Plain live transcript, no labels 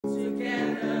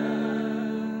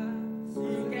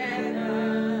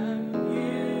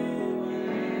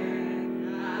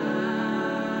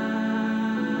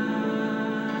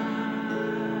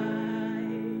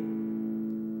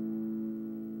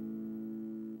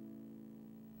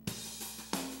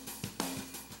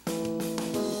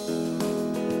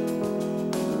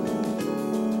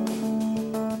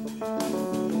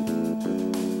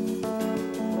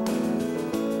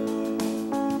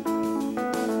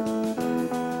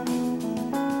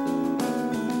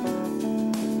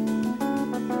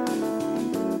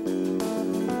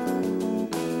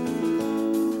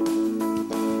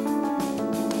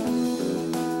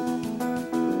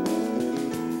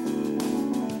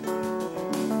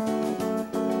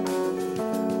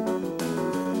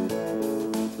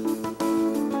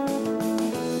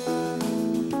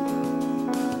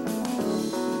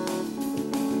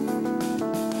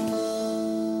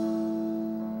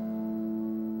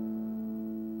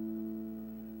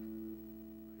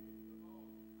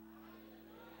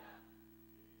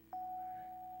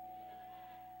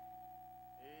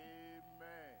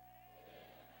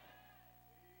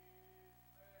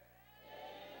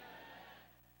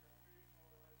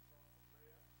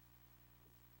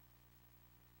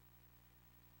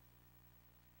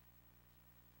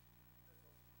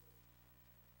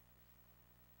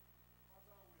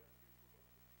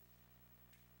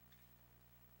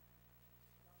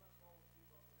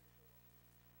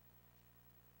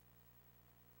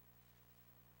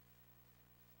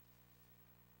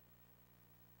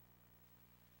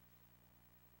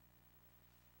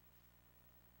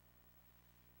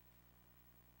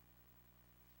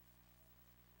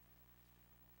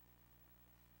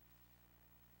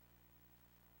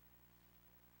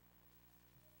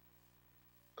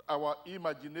our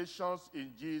imaginations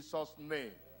in Jesus'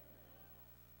 name.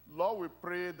 Lord, we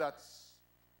pray that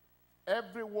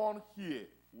everyone here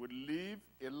will live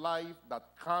a life that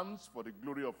counts for the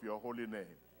glory of your holy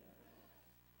name.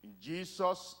 In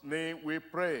Jesus' name we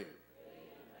pray.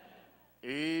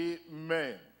 Amen.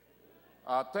 Amen.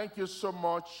 Thank you so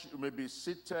much. You may be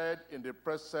seated in the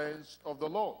presence of the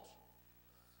Lord.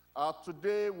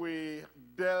 Today we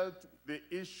dealt the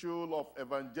issue of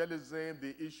evangelism,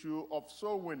 the issue of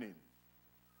soul winning.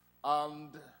 And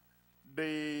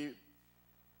the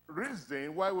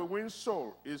reason why we win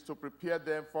soul is to prepare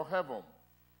them for heaven.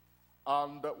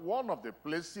 And one of the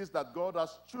places that God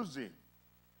has chosen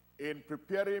in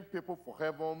preparing people for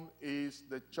heaven is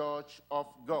the church of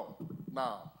God.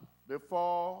 Now,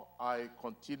 before I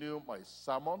continue my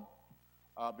sermon,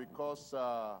 because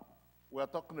we are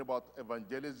talking about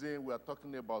evangelism, we are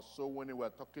talking about soul winning, we are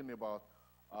talking about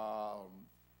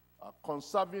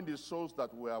conserving the souls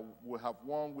that we have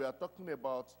won, we are talking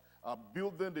about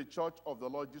building the church of the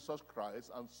Lord Jesus Christ.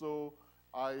 And so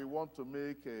I want to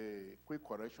make a quick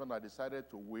correction. I decided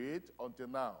to wait until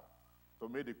now to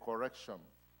make the correction.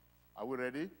 Are we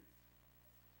ready?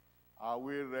 Are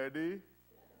we ready?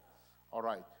 All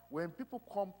right. When people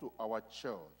come to our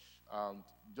church, and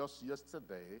just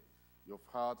yesterday, you've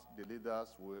heard the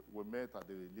leaders, we met at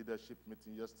the leadership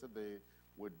meeting yesterday,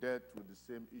 we dealt with the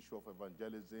same issue of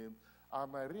evangelism,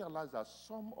 and I realized that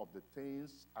some of the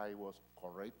things I was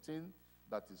correcting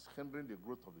that is hindering the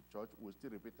growth of the church, we still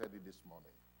repeated it this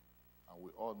morning, and we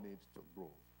all need to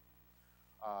grow.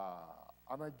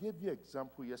 And I gave you an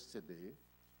example yesterday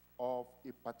of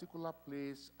a particular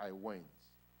place I went,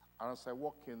 and as I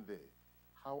walked in there,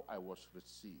 how I was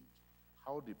received,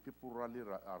 how the people rallied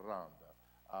around.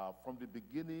 From the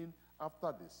beginning,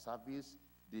 after the service,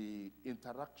 the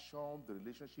interaction, the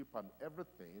relationship, and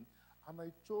everything. And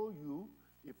I told you,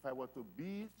 if I were to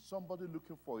be somebody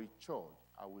looking for a church,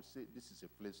 I would say this is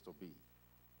a place to be.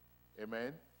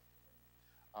 Amen?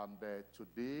 And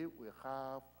today we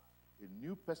have a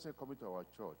new person coming to our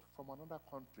church from another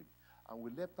country. And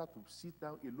we left her to sit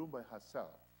down alone by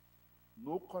herself.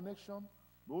 No connection,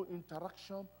 no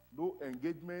interaction, no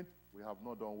engagement. We have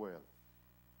not done well.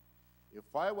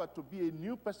 If I were to be a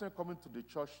new person coming to the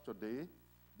church today,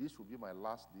 this will be my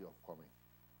last day of coming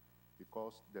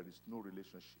because there is no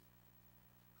relationship.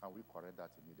 Can we correct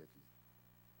that immediately?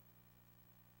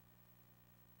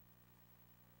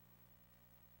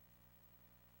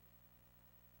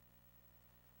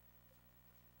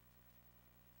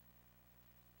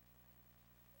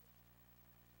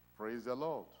 Praise the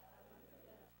Lord.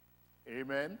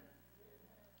 Amen.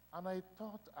 And I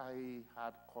thought I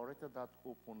had corrected that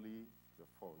openly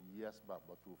before, years back,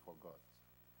 but we forgot.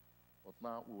 But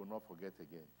now we will not forget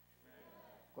again.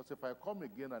 Because if I come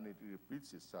again and it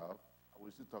repeats itself, I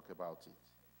will still talk about it.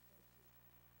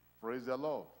 Praise the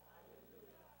Lord.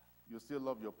 You still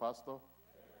love your pastor?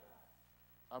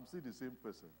 I'm still the same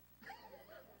person.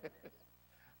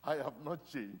 I have not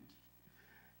changed.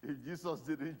 If Jesus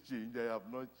didn't change, I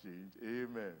have not changed.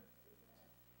 Amen.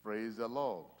 Praise the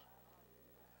Lord.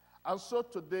 And so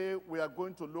today we are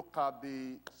going to look at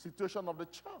the situation of the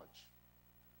church.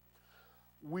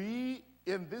 We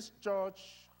in this church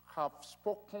have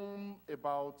spoken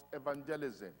about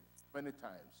evangelism many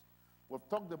times. We've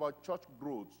talked about church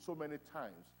growth so many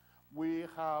times. We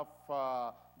have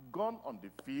gone on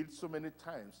the field so many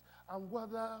times. And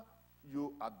whether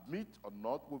you admit or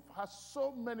not, we've had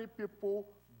so many people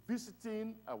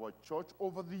visiting our church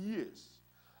over the years.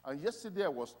 And yesterday I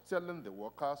was telling the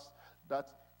workers that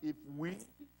if we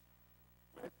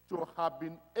were to have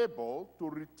been able to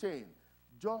retain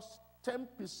just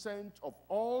 10% of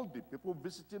all the people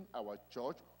visiting our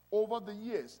church over the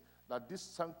years, that this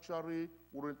sanctuary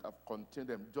wouldn't have contained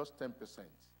them, just 10%.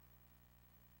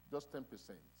 Just 10%.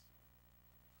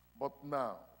 But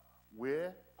now,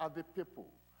 where are the people?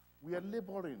 We are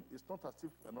laboring. It's not as if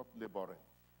we're not laboring.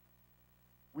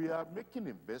 We are making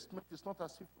investment. It's not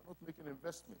as if we're not making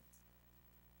investment.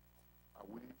 Are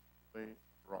we doing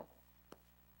wrong?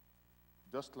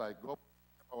 Just like God,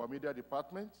 our media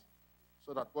department,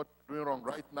 so that what we're doing wrong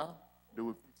right now, they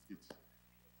will fix it.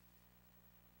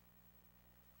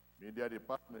 Media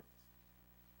department.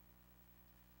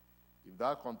 If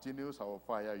that continues, I will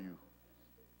fire you.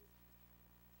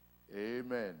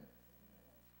 Amen.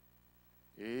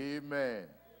 Amen.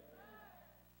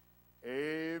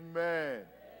 Amen.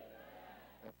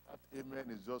 And that amen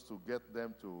is just to get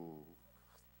them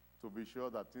to be sure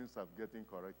that things are getting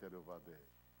corrected over there.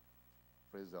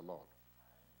 Praise the Lord.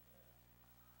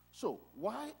 So,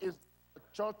 why is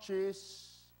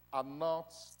churches are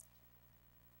not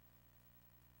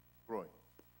growing?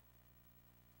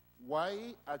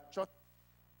 Why are church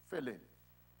failing?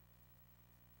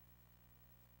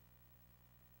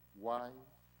 Why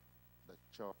the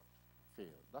church failed?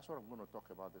 That's what I'm going to talk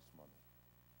about this morning.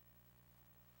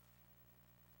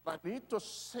 I need to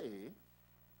say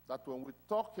that when we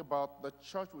talk about the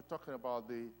church, we're talking about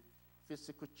the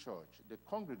physical church, the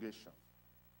congregation.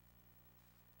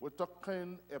 We're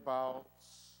talking about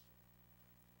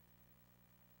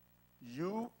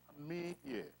you and me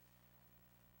here,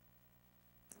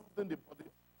 building the body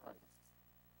of Christ.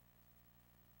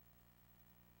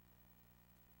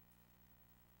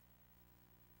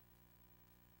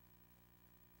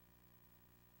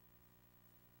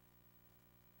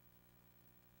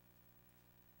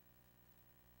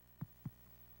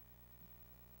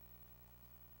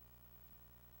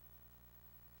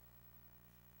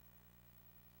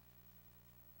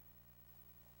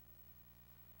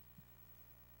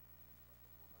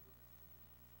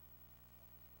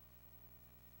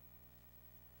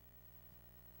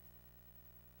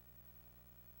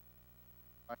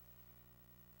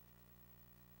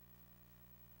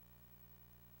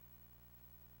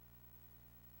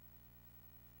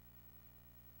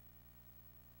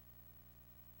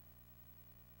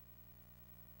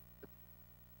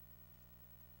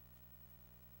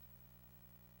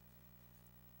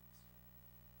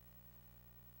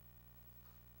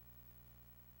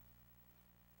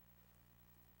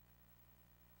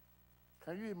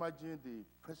 Can you imagine the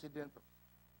president of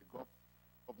the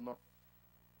governor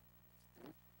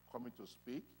coming to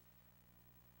speak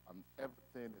and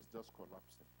everything is just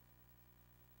collapsing?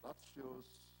 That shows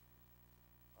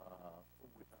who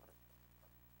we are.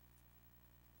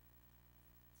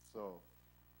 So,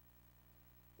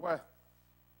 well,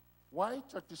 why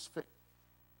churches fail?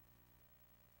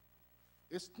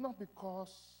 It's not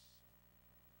because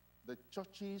the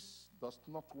churches does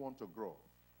not want to grow.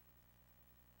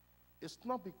 It's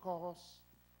not because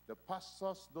the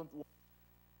pastors don't want.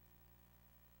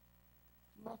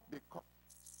 Not because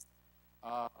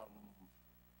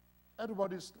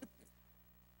everybody's sleeping.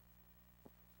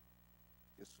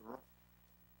 It's wrong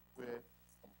where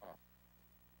somehow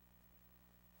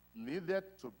needed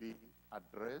to be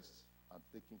addressed and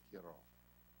taken care of.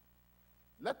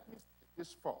 Let me say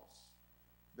this first.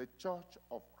 The church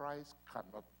of Christ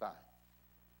cannot die.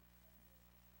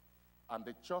 And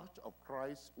the church of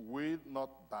Christ will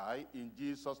not die in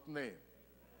Jesus' name.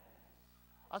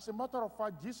 As a matter of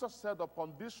fact, Jesus said,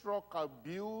 upon this rock I'll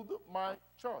build my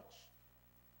church,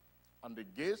 and the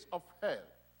gates of hell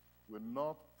will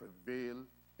not prevail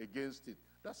against it.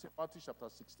 That's in Matthew chapter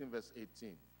 16, verse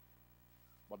 18.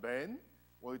 But then,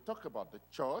 when we talk about the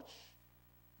church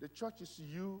is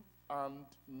you and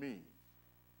me.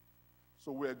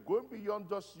 So we're going beyond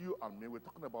just you and me. We're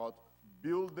talking about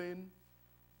building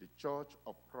the church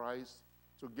of Christ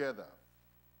together.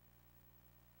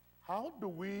 How do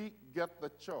we get the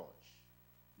church?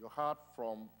 You heard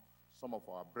from some of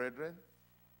our brethren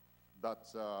that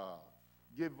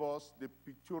gave us the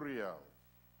pictorial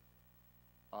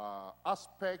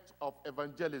aspect of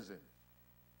evangelism.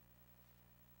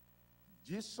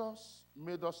 Jesus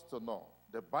made us to know,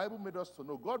 the Bible made us to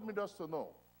know, God made us to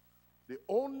know, the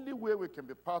only way we can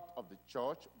be part of the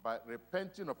church by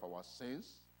repenting of our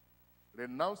sins,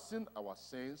 renouncing our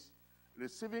sins,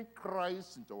 receiving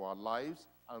Christ into our lives,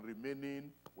 and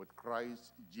remaining with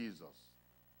Christ Jesus.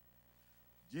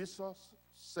 Jesus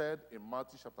said in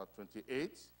Matthew chapter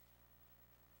 28,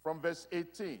 from verse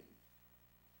 18,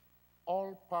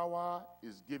 all power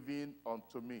is given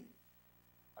unto me.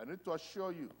 I need to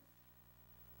assure you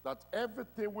that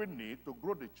everything we need to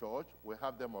grow the church, we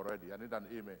have them already. I need an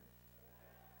amen.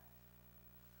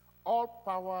 All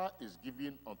power is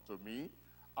given unto me.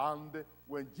 And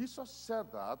when Jesus said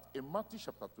that in Matthew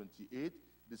chapter 28,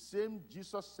 the same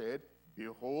Jesus said,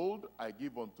 behold, I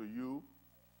give unto you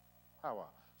power.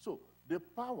 So the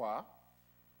power,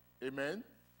 amen,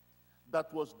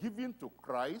 that was given to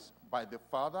Christ by the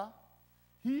Father,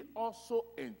 he also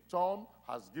in turn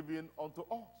has given unto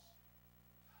us.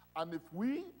 And if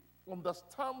we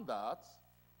understand that,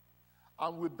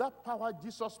 and with that power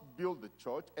Jesus built the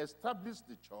church, established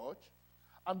the church,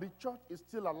 and the church is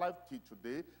still alive till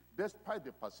today, despite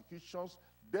the persecutions,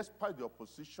 despite the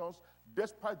oppositions,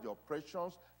 despite the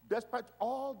oppressions, despite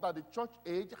all that the church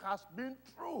age has been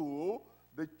through,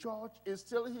 the church is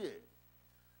still here.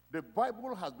 The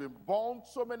Bible has been burned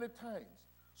so many times.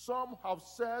 Some have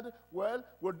said, well,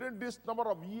 within this number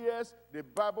of years, the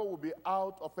Bible will be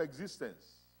out of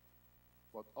existence.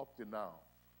 But up to now,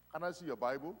 can I see your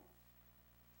Bible?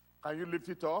 Can you lift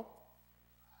it up?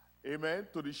 Amen.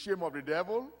 To the shame of the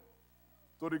devil,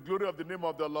 to the glory of the name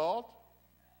of the Lord.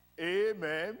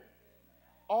 Amen.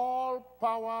 all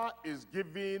power is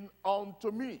given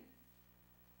unto me,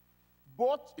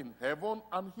 both in heaven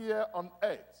and here on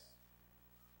earth.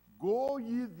 Go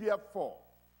ye therefore,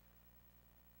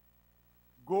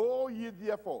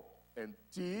 and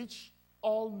teach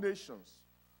all nations,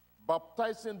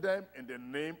 baptizing them in the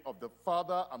name of the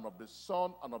Father and of the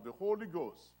Son and of the Holy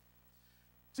Ghost,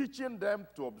 teaching them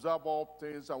to observe all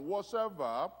things and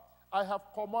whatsoever I have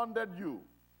commanded you.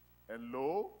 And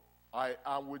lo, I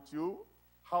am with you.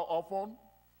 How often?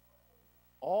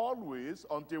 Always.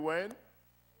 Until when?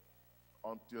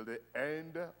 Until the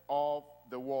end of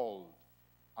the world.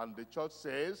 And the church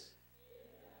says,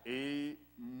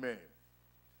 Amen.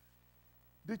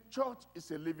 The church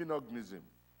is a living organism.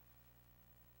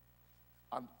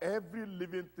 And every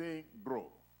living thing grows.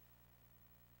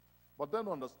 But then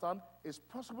understand, it's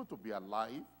possible to be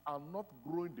alive and not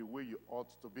growing the way you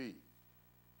ought to be.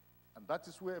 And that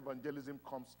is where evangelism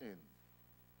comes in.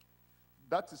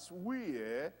 That is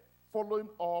where following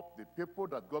up the people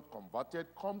that got converted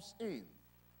comes in.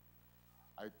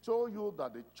 I told you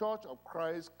that the church of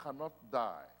Christ cannot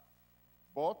die,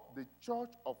 but the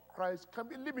church of Christ can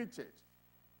be limited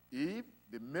if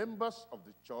the members of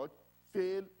the church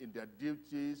fail in their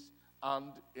duties and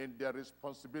in their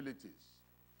responsibilities.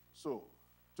 So,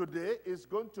 today is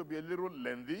going to be a little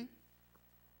lengthy.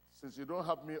 Since you don't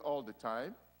have me all the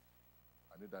time,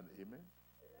 I need an amen.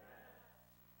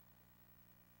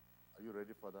 Are you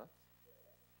ready for that?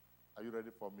 Are you ready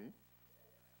for me?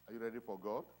 Are you ready for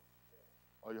God?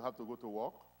 Or you have to go to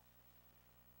work?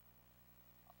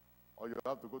 Or you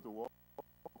have to go to work?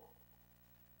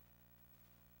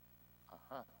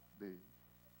 Aha,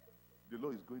 the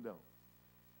law is going down.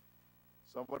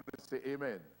 Somebody say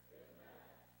amen.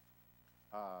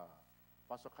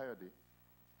 Pastor Kayode,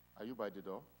 are you by the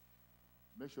door?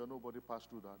 Make sure nobody pass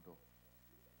through that door.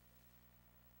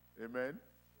 Amen.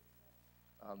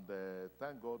 And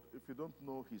thank God, if you don't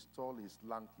know, he's tall, he's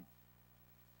lanky.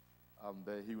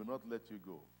 And he will not let you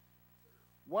go.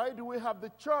 Why do we have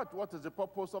the church? What is the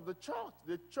purpose of the church?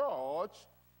 The church,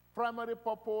 primary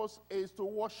purpose is to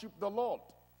worship the Lord.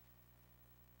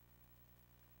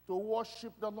 To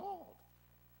worship the Lord.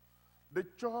 The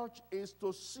church is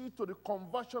to see to the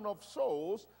conversion of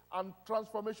souls and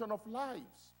transformation of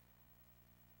lives.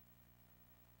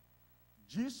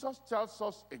 Jesus tells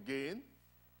us again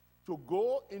to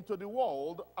go into the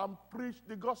world and preach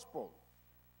the gospel.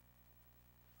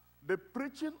 The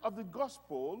preaching of the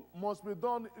gospel must be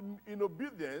done in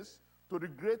obedience to the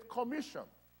Great Commission.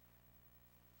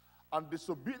 And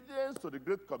disobedience to the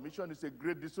Great Commission is a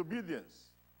great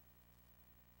disobedience.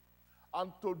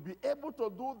 And to be able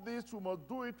to do this, we must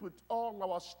do it with all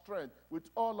our strength, with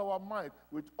all our might,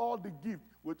 with all the gift,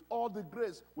 with all the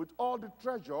grace, with all the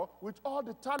treasure, with all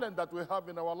the talent that we have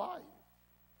in our life.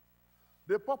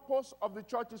 The purpose of the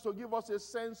church is to give us a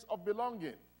sense of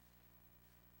belonging.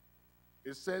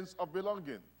 A sense of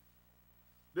belonging.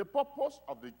 The purpose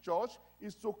of the church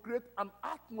is to create an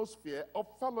atmosphere of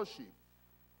fellowship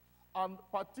and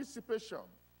participation.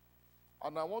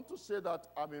 And I want to say that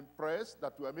I'm impressed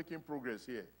that we are making progress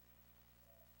here.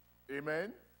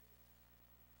 Amen.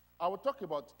 I will talk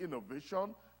about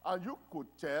innovation, and you could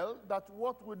tell that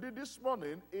what we did this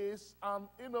morning is an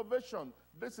innovation.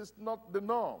 This is not the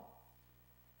norm.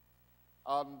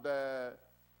 And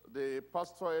the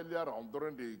pastor earlier on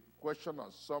during the question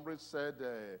and summary said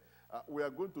we are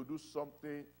going to do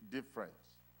something different,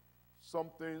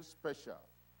 something special.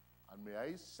 And may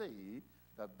I say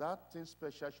that that thing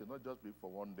special should not just be for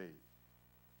one day.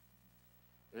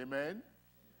 Amen?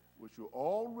 We should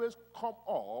always come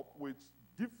up with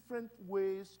different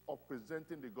ways of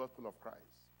presenting the gospel of Christ.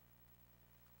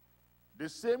 The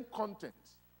same content,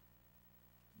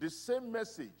 the same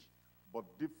message, but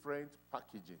different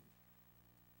packaging.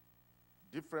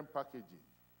 Different packaging.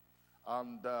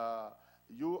 And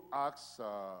you ask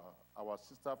our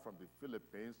sister from the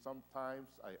Philippines, sometimes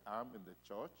I am in the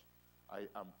church, I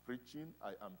am preaching, I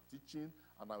am teaching,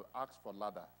 and I will ask for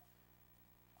ladder.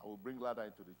 I will bring ladder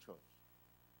into the church.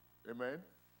 Amen?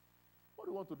 What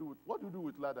do you want to do with, what do you do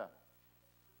with ladder?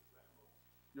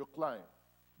 You climb.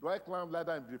 Do I climb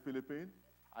ladder in the Philippines?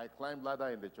 I climb ladder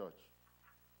in the church.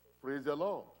 Praise the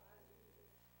Lord.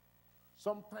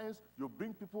 Sometimes you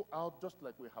bring people out just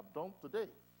like we have done today.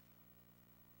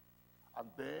 And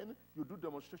then you do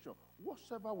demonstration.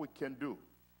 Whatever we can do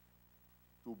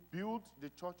to build the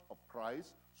church of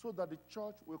Christ so that the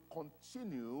church will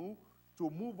continue to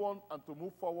move on and to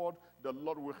move forward, the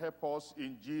Lord will help us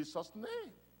in Jesus'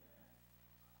 name.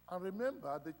 And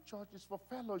remember, the church is for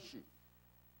fellowship.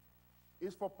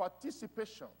 It's for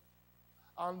participation.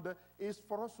 And it's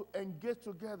for us to engage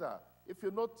together. If you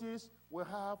notice, we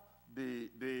have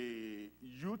the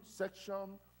youth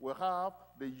section, we have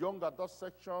the young adult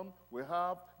section, we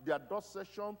have the adult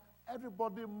section.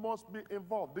 Everybody must be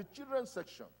involved. The children's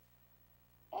section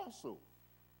also.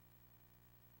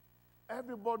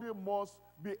 Everybody must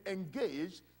be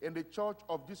engaged in the church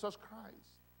of Jesus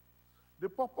Christ. The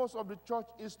purpose of the church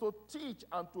is to teach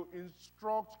and to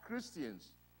instruct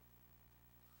Christians.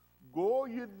 Go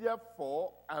ye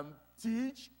therefore and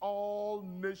teach all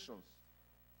nations.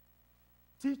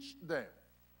 Teach them.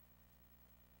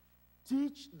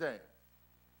 Teach them.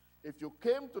 If you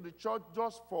came to the church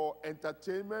just for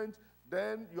entertainment,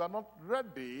 then you are not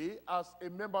ready as a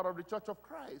member of the church of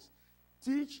Christ.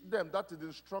 Teach them. That is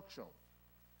instruction.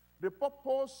 The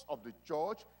purpose of the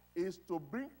church is to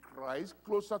bring Christ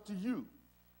closer to you,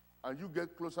 and you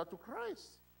get closer to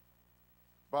Christ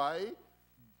by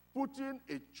putting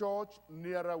a church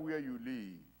nearer where you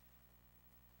live.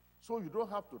 So you don't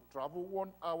have to travel 1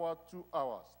 hour, 2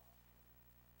 hours,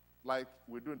 like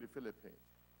we do in the Philippines.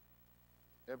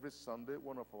 Every Sunday,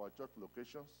 one of our church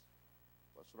locations,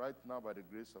 because right now, by the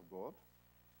grace of God,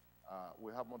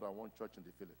 we have more than one church in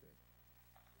the Philippines.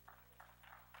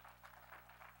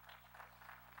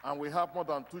 And we have more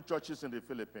than 2 churches in the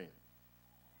Philippines.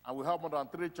 And we have more than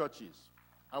 3 churches.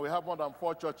 And we have more than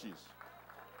 4 churches.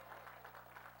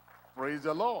 Praise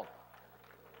the Lord.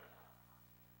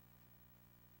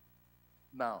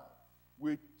 Now,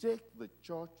 we take the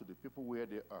church to the people where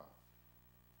they are.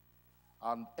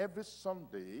 And every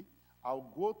Sunday,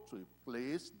 I'll go to a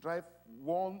place, drive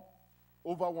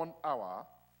over 1 hour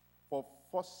for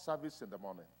first service in the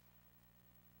morning.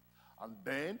 And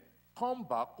then come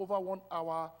back over 1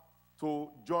 hour to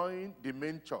join the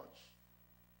main church.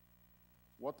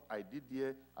 What I did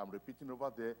here, I'm repeating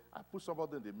over there. I put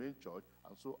somebody in the main church,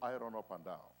 and so I run up and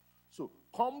down. So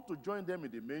come to join them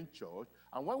in the main church,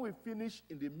 and when we finish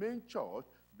in the main church,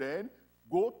 then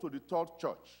go to the third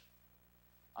church.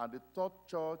 And the third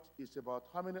church is about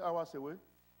how many hours away?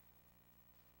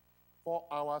 4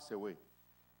 hours away.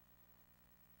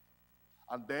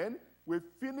 And then we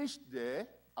finish there,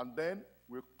 and then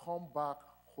we come back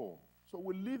home. So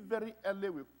we leave very early,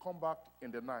 we come back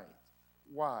in the night.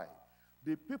 Why?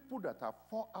 The people that are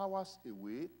 4 hours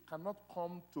away cannot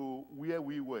come to where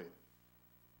we were.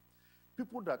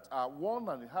 People that are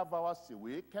 1.5 hours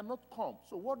away cannot come.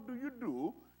 So what do?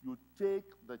 You take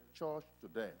the church to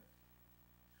them.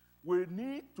 We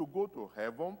need to go to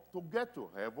heaven. To get to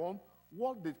heaven,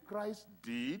 what did Christ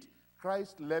did?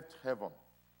 Christ left heaven.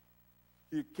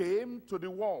 He came to the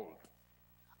world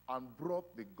and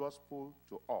brought the gospel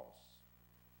to us.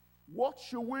 What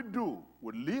should we do?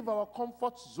 We leave our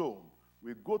comfort zone.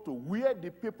 We go to where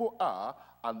the people are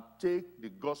and take the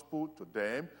gospel to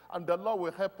them, and the Lord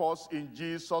will help us in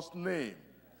Jesus' name.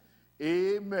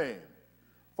 Amen.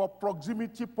 For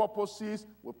proximity purposes,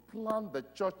 we plant the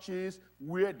churches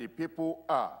where the people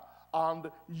are.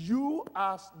 And you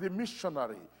as the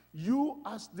missionary, you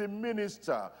as the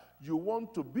minister, you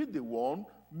want to be the one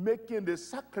making the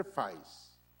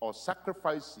sacrifice or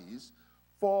sacrifices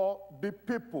for the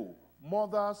people.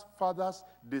 Mothers, fathers,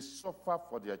 they suffer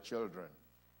for their children.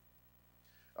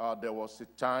 There was a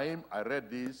time, I read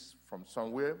this from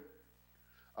somewhere,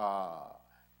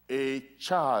 a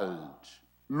child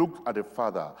looked at the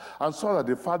father and saw that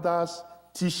the father's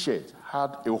t-shirt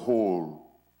had a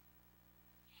hole.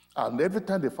 And every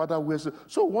time the father wears it,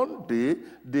 so one day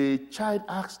the child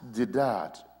asked the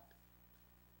dad,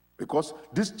 because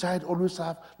this child always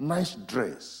have nice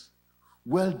dress,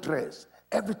 well dressed,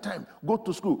 every time go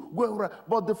to school, go around,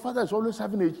 but the father is always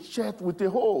having a shirt with a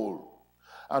hole.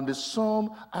 And the son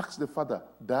asked the father,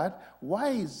 Dad, why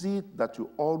is it that you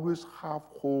always have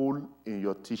hole in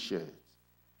your t-shirt?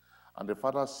 And the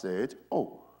father said,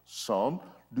 oh, son,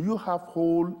 do you have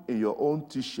hole in your own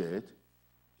t-shirt?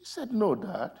 He said, no,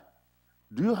 Dad.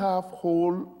 Do you have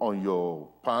hole on your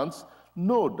pants?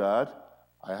 No, Dad.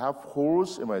 I have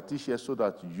holes in my t-shirt so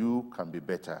that you can be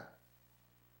better.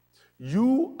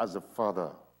 You as a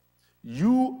father,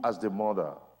 you as the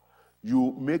mother,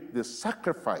 you make the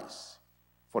sacrifice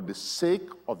for the sake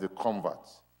of the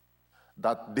converts,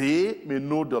 that they may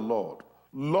know the Lord,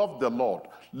 love the Lord,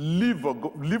 live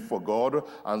for God,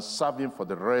 and serve Him for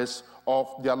the rest of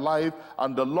their life,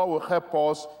 and the Lord will help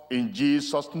us in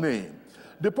Jesus' name.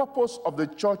 The purpose of the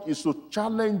church is to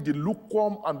challenge the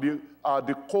lukewarm and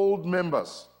the cold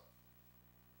members.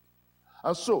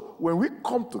 And so, when we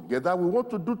come together, we want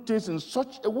to do things in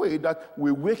such a way that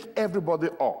we wake everybody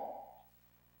up,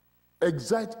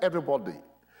 excite everybody,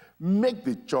 make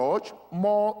the church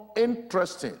more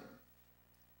interesting.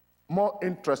 More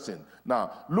interesting.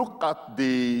 Now, look at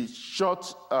the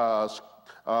short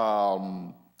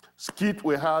skit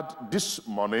we had this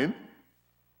morning,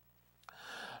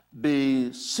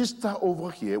 the sister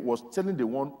over here was telling the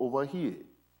one over here,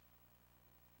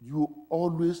 you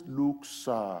always look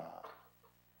sad.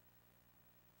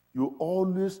 You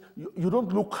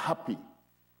don't look happy.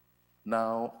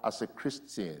 Now, as a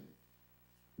Christian,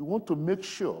 you want to make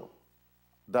sure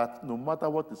that no matter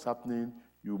what is happening,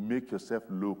 you make yourself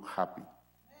look happy.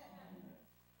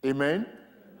 Amen? Amen?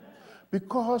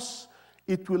 Because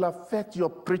it will affect your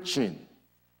preaching.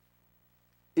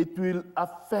 It will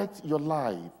affect your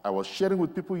life. I was sharing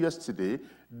with people yesterday,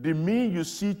 the me you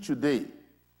see today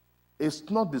is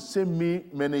not the same me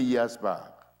many years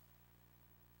back.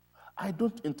 I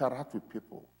don't interact with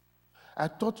people. I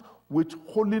thought with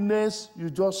holiness, you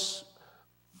just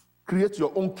create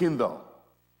your own kingdom.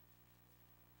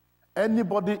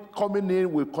 Anybody coming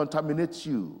in will contaminate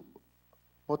you.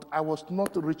 But I was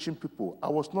not reaching people. I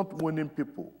was not winning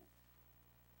people.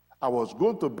 I was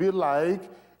going to be like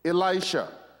Elisha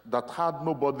that had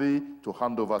nobody to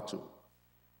hand over to.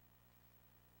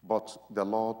 But the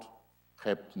Lord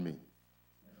helped me.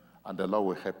 And the Lord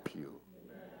will help you.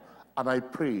 And I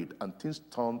prayed, and things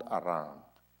turned around.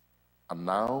 And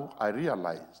now I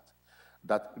realized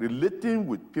that relating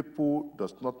with people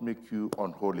does not make you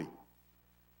unholy.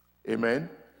 Amen?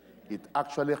 It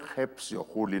actually helps your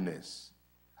holiness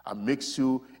and makes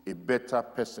you a better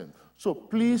person. So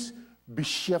please be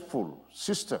cheerful,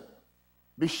 sister.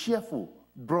 Be cheerful,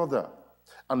 brother.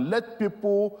 And let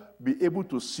people be able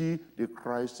to see the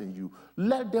Christ in you.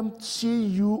 Let them see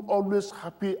you always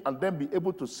happy and then be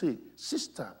able to say,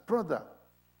 sister, brother,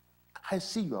 I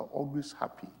see you are always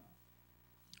happy.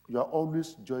 You are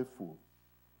always joyful.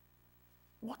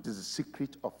 What is the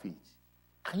secret of it?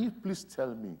 Can you please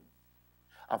tell me?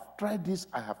 I've tried this,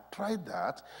 I have tried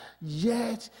that,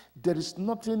 yet there is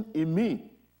nothing in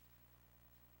me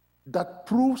that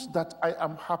proves that I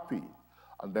am happy.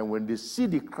 And then when they see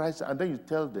the Christ, and then you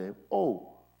tell them,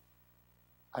 oh,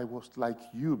 I was like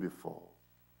you before.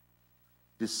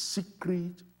 The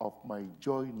secret of my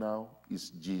joy now is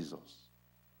Jesus.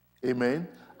 Amen?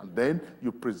 And then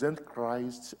you present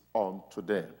Christ unto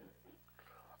them.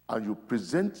 And you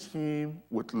present him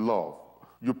with love.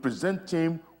 You present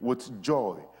him with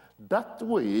joy. That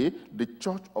way, the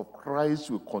church of Christ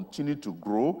will continue to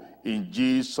grow in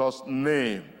Jesus'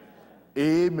 name.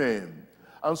 Amen.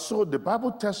 And so the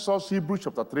Bible tells us, Hebrews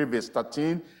chapter 3, verse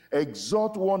 13,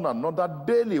 exhort one another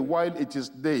daily while it is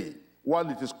day, while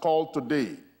it is called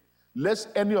today, lest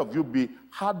any of you be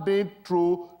hardened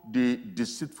through the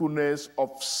deceitfulness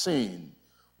of sin.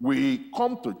 We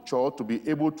come to church to be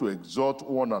able to exhort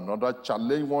one another,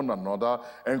 challenge one another,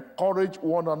 encourage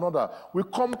one another. We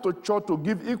come to church to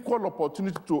give equal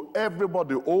opportunity to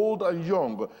everybody, old and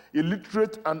young,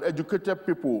 illiterate and educated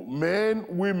people, men,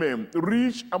 women,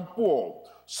 rich and poor,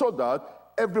 so that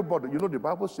everybody, you know, the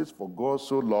Bible says, for God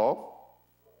so loved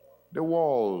the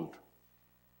world.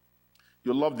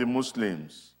 You love the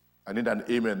Muslims. I need an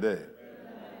amen there. Amen.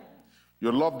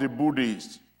 You love the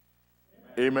Buddhists.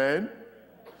 Amen.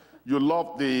 You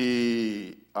love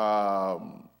the,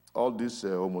 all these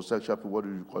homosexual people, what do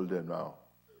you call them now?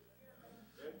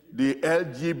 The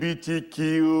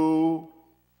LGBTQ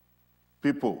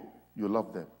people, you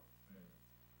love them.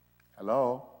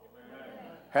 Hello? Amen.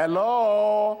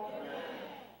 Hello? Amen.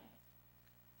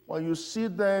 When you see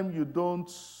them, you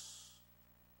don't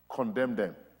condemn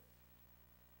them.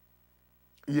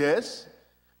 Yes,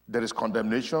 there is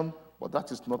condemnation, but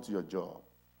that is not your job.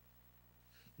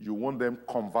 You want them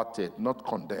converted, not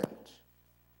condemned.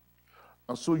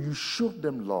 And so you show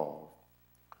them love.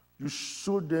 You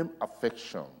show them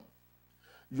affection.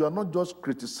 You are not just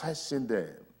criticizing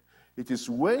them. It is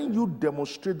when you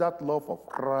demonstrate that love of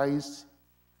Christ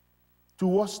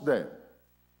towards them.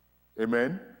 Amen?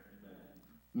 Amen.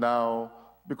 Now,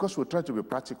 because we're trying to be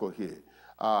practical here,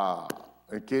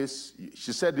 in case,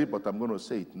 she said it, but I'm going to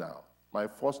say it now. My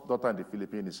first daughter in the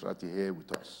Philippines is right here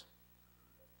with us.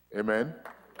 Amen?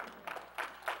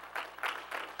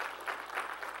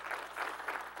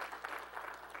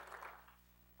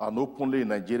 And openly in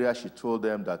Nigeria, she told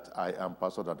them that I am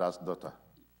Pastor Dada's daughter.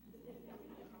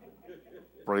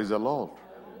 Praise the Lord.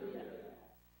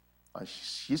 And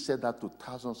she said that to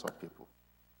thousands of people.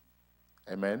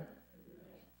 Amen?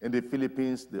 In the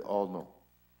Philippines, they all know.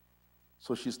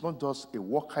 So she's not just a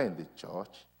worker in the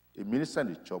church, a minister in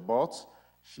the church, but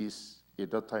she's a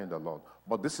daughter in the Lord.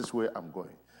 But this is where I'm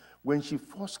going. When she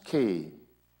first came,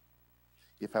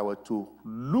 if I were to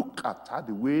look at her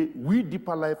the way we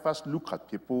deeper lifers look at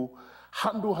people,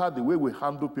 handle her the way we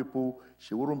handle people,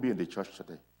 she wouldn't be in the church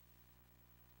today.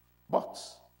 But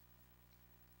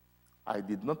I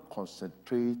did not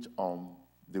concentrate on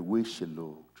the way she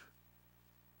looked.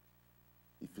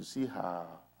 If you see her,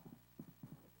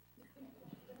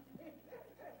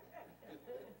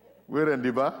 we're in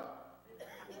the bar.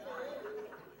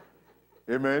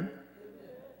 Amen.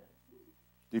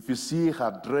 If you see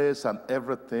her dress and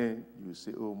everything, you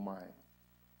say, oh my,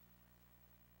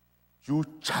 you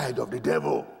child of the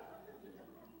devil.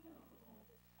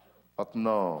 But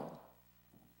no.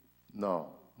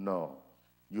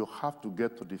 You have to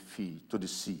get to the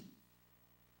sea,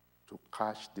 to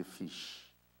catch the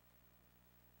fish.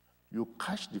 You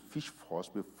catch the fish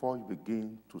first before you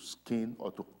begin to skin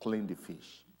or to clean the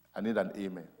fish. I need an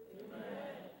amen.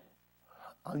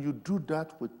 And you do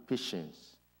that with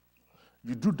patience.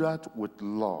 You do that with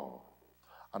love.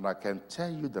 And I can tell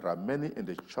you there are many in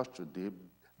the church today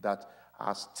that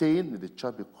are staying in the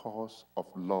church because of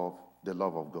love, the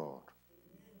love of God.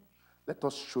 Let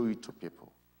us show it to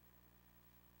people.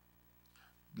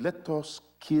 Let us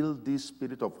kill this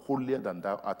spirit of holier than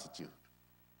thou attitude.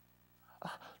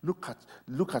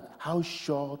 Look at how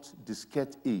short the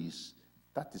skirt is.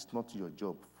 That is not your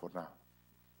job for now.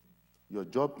 Your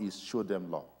job is show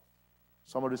them love.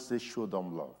 Somebody say show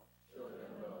them love. Show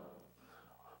them love.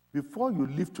 Before you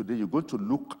leave today, you're going to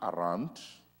look around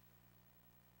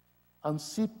and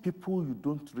see people you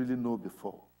don't really know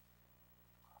before.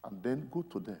 And then go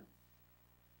to them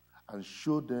and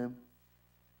show them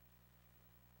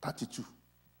 32.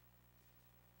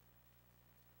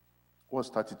 What's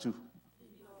 32?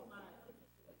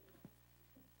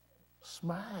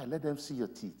 Smile. Let them see your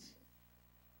teeth.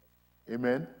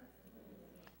 Amen?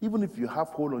 Even if you have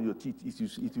hole on your teeth, it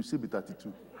will still be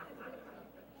 32.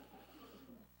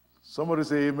 Somebody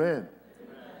say amen. Amen.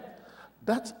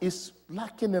 That is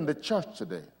lacking in the church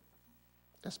today,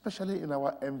 especially in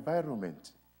our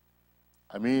environment.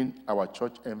 I mean, our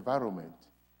church environment.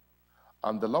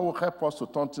 And the Lord will help us to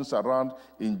turn things around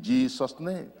in Jesus'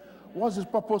 name. What's the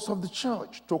purpose of the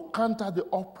church? To counter the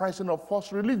uprising of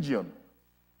false religion.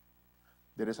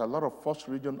 There is a lot of false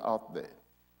religion out there.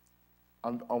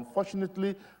 And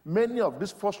unfortunately, many of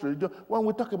these false religion, when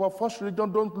we talk about false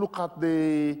religion, don't look at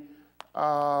the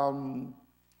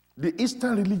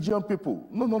Eastern religion people.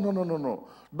 No.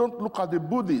 Don't look at the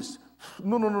Buddhists.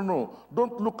 No.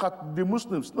 Don't look at the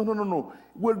Muslims. No.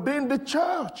 Within the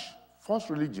church, false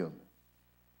religion.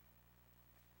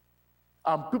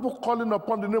 And people calling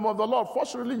upon the name of the Lord,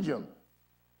 false religion.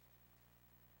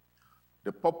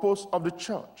 The purpose of the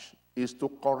church is to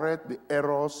correct the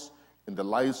errors in the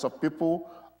lives of people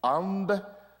and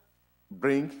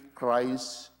bring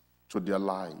Christ to their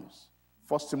lives.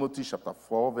 1 Timothy chapter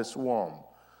 4, verse 1.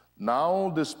 Now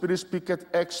the Spirit speaketh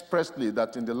expressly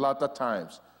that in the latter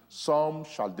times some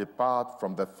shall depart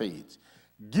from the faith,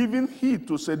 giving heed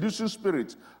to seducing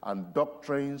spirits and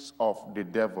doctrines of the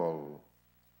devil.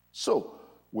 So,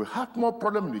 we have more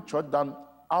problem in the church than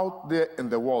out there in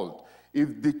the world.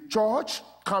 If the church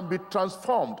can be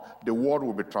transformed, the world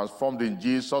will be transformed in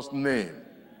Jesus' name.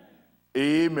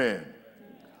 Amen.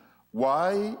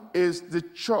 Why is the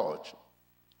church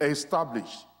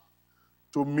established?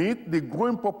 To meet the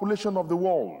growing population of the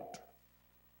world.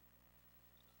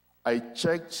 I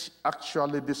checked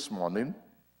actually this morning.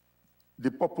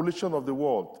 The population of the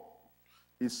world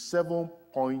is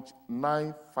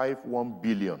 7.951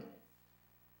 billion.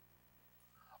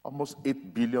 Almost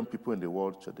 8 billion people in the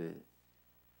world today.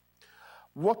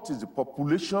 What is the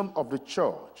population of the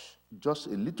church? Just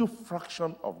a little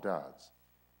fraction of that.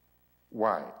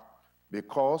 Why?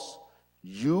 Because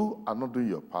you are not doing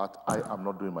your part, I am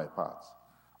not doing my part.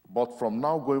 But from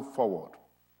now going forward,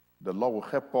 the Lord will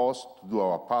help us to do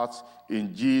our part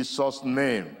in Jesus'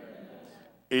 name.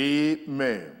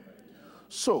 Amen.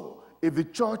 So, if the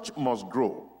church must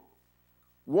grow,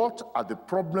 what are the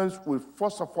problems we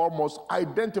first of all must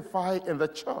identify in the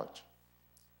church?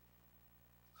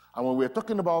 And when we're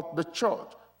talking about the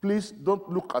church, please don't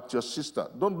look at your sister,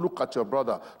 don't look at your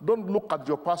brother, don't look at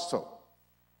your pastor.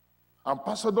 And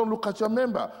pastor, don't look at your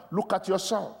member, look at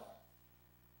yourself.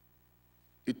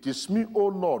 It is me, O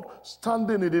Lord,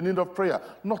 standing in the need of prayer.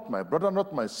 Not my brother,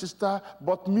 not my sister,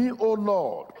 but me, O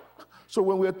Lord. So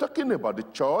when we're talking about the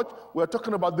church, we're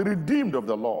talking about the redeemed of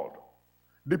the Lord.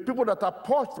 The people that are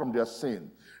purged from their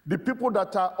sin. The people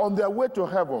that are on their way to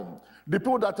heaven. The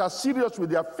people that are serious with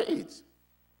their faith.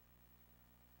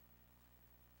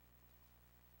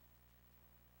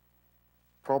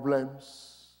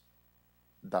 Problems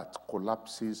that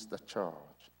collapses the church.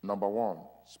 Number one,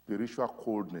 spiritual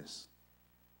coldness.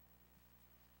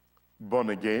 Born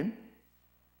again,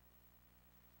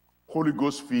 Holy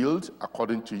Ghost filled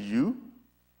according to you,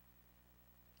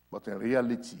 but in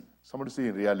reality, somebody say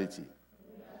in reality.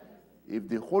 If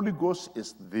the Holy Ghost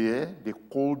is there, the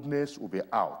coldness will be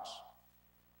out.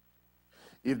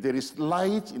 If there is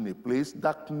light in a place,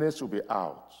 darkness will be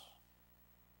out.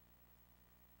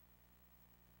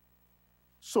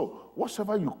 So,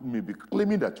 whatever you may be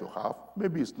claiming that you have,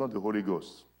 maybe it's not the Holy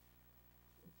Ghost.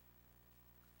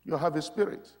 You have a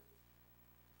spirit.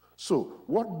 So,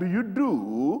 what do you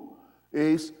do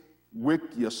is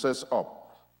wake yourselves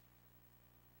up.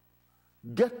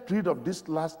 Get rid of this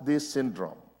last day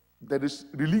syndrome. There is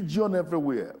religion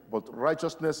everywhere, but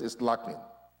righteousness is lacking.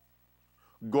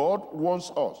 God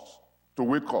wants us to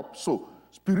wake up. So,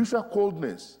 spiritual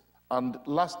coldness and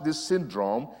last day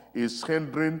syndrome is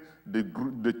hindering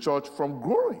the church from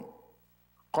growing.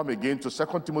 Come again to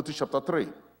 2 Timothy chapter 3,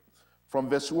 from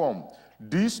verse 1.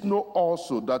 This know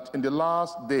also that in the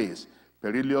last days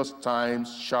perilous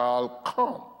times shall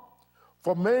come.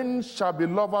 For men shall be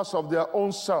lovers of their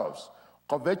own selves,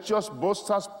 covetous,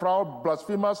 boasters, proud,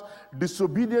 blasphemers,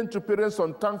 disobedient to parents,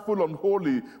 unthankful,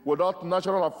 unholy, without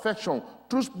natural affection,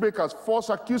 truth breakers, false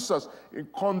accusers,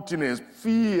 incontinents,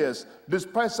 fierce,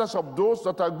 despisers of those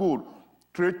that are good,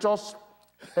 traitors,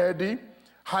 heady,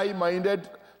 high-minded,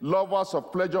 lovers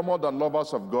of pleasure more than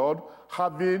lovers of God,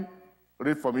 having,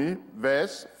 read for me,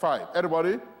 verse 5.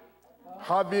 Everybody?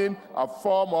 Having a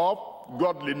form of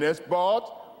godliness,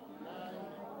 but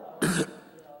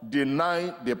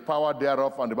deny the power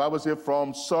thereof. And the Bible says,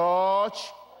 from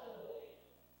such,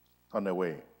 turn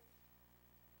away.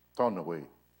 Turn away.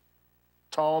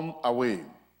 Turn away.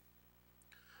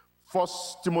 1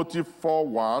 Timothy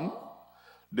 4:1,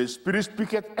 the Spirit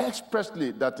speaketh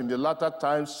expressly that in the latter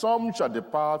times some shall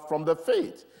depart from the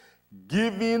faith,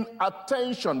 giving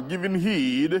attention, giving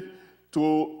heed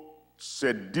to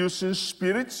seducing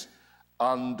spirits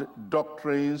and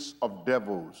doctrines of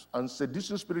devils. And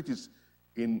seducing spirit is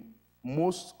in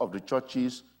most of the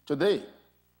churches today.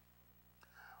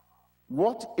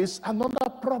 What is another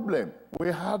problem? We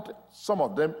had some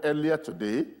of them earlier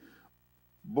today,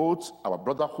 both our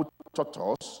brother who taught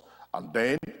us and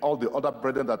then all the other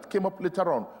brethren that came up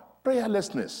later on.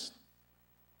 Prayerlessness.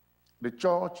 The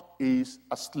church is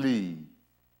asleep.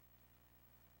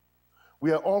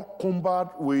 We are all cumbered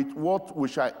with what we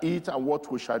shall eat and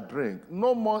what we shall drink.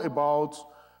 No more about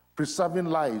preserving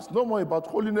lives. No more about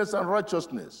holiness and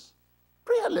righteousness.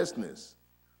 Prayerlessness.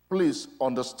 Please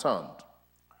understand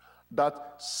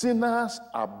that sinners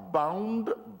are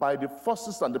bound by the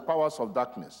forces and the powers of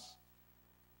darkness.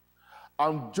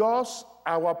 And just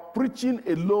our preaching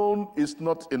alone is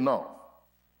not enough.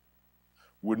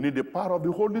 We need the power of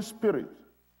the Holy Spirit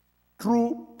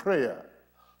through prayer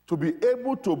to be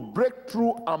able to break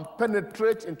through and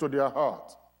penetrate into their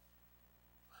heart.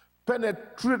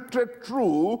 Penetrate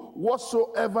through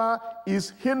whatsoever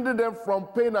is hindering them from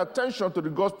paying attention to the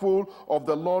gospel of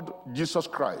the Lord Jesus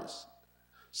Christ.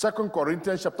 2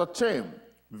 Corinthians chapter 10,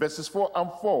 verses 4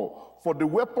 and 4. For the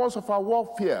weapons of our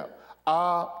warfare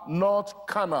are not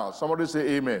carnal. Somebody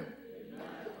say amen. Amen.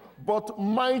 But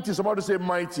mighty. Somebody say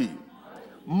mighty.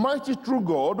 Mighty through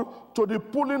God to the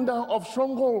pulling down of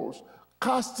strongholds,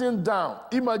 casting down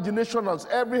imagination and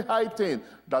every high thing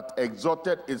that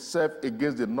exalted itself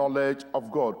against the knowledge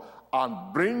of God, and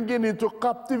bringing into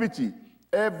captivity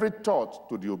every thought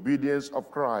to the obedience of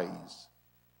Christ.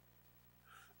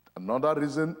 Another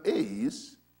reason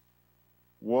is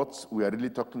what we are really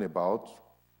talking about: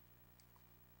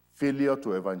 failure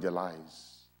to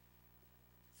evangelize.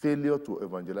 Failure to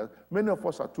evangelize. Many of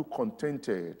us are too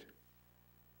contented.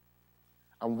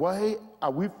 And why are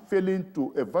we failing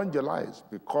to evangelize?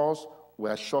 Because we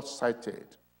are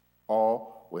short-sighted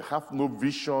or we have no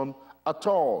vision at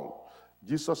all.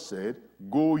 Jesus said,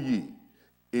 go ye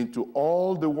into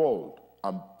all the world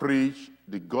and preach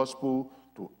the gospel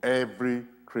to every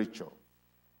creature.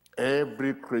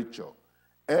 Every creature.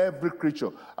 Every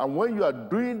creature. And when you are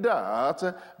doing that,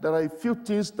 there are a few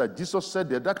things that Jesus said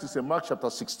there. That is in Mark chapter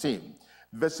 16.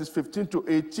 Verses 15 to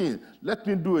 18. Let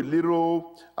me do a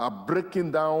little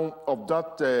breaking down of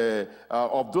that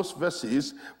of those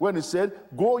verses when he said,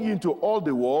 "Go into all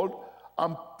the world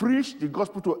and preach the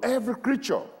gospel to every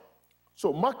creature."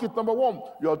 So mark it number one.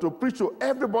 You are to preach to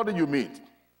everybody you meet.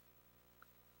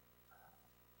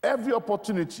 Every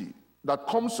opportunity that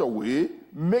comes your way,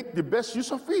 make the best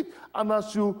use of it. And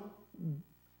as you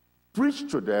preach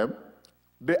to them,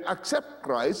 they accept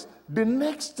Christ, the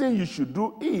next thing you should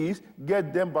do is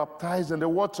get them baptized in the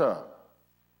water.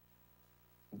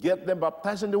 Get them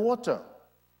baptized in the water.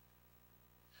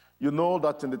 You know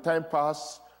that in the time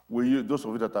past, those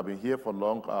of you that have been here for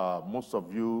long, most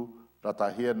of you that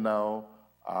are here now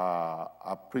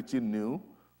are pretty new.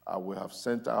 We have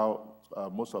sent out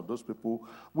most of those people.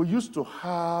 We used to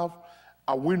have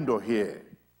a window here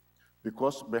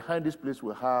because behind this place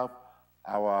we have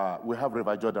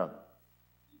River Jordan.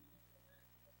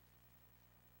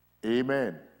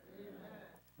 Amen.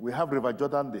 We have River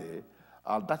Jordan there,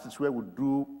 and that is where we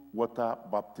do water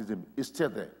baptism. It's still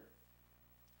there.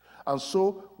 And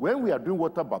so when we are doing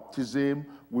water baptism,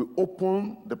 we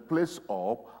open the place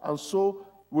up, and so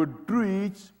we do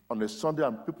it on a Sunday,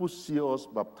 and people see us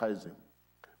baptizing.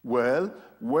 Well,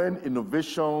 when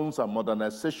innovations and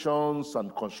modernizations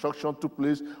and construction took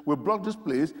place, we brought this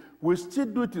place, we still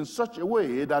do it in such a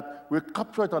way that we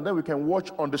capture it and then we can watch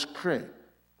on the screen.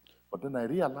 But then I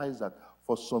realized that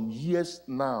for some years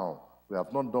now, we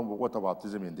have not done water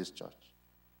baptism in this church.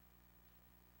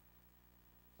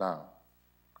 Now,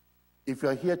 if you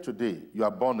are here today, you are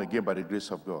born again by the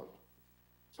grace of God.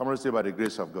 Somebody say by the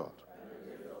grace of God.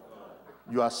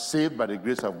 You are saved by the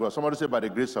grace of God. Somebody say by the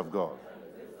grace of God.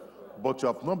 But you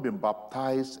have not been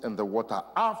baptized in the water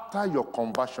after your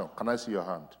conversion. Can I see your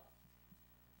hand?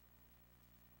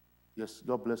 Yes,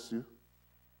 God bless you.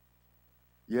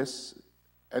 Yes,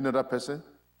 any other person?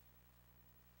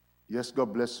 Yes,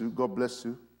 God bless you. God bless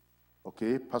you.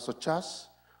 Okay, Pastor Charles,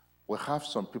 we have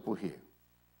some people here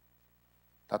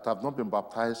that have not been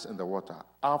baptized in the water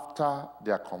after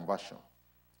their conversion.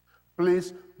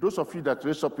 Please, those of you that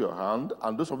raise up your hand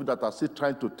and those of you that are still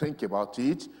trying to think about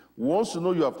it, once you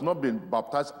know you have not been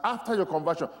baptized after your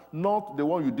conversion, not the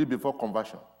one you did before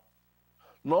conversion,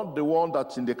 not the one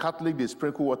that's in the Catholic, they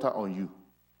sprinkle water on you,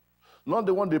 not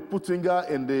the one they put finger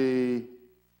in the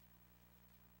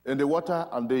water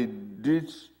and they did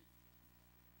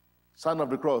sign of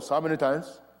the cross. How many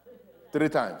times? 3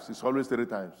 times. It's always 3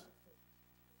 times.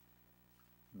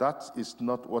 That is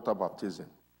not water baptism.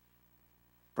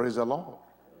 Praise the Lord.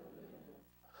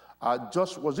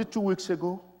 Was it 2 weeks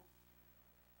ago?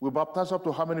 We baptized up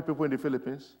to how many people in the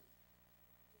Philippines?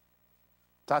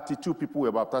 32 people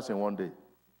were baptized in one day.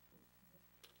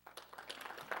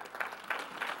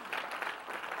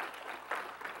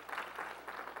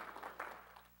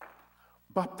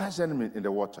 Baptize them in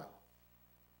the water.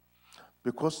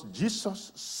 Because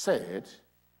Jesus said,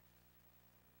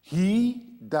 he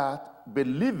that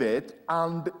believeth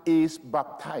and is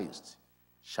baptized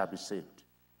shall be saved.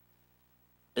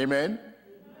 Amen? Amen?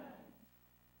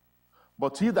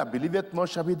 But he that believeth not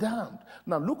shall be damned.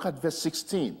 Now look at verse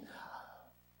 16.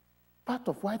 Part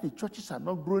of why the churches are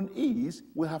not growing is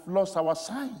we have lost our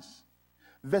signs.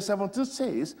 Verse 17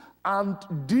 says, and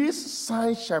these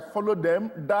signs shall follow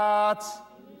them that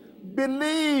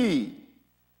believe.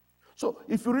 So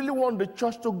if you really want the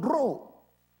church to grow,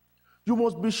 you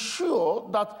must be sure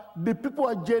that the people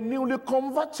are genuinely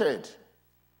converted.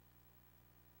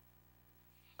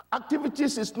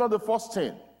 Activities is not the first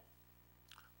thing.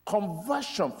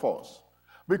 Conversion first.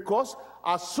 Because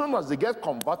as soon as they get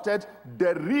converted,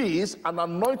 there is an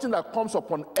anointing that comes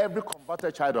upon every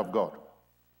converted child of God.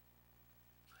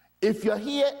 If you're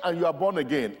here and you are born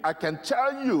again, I can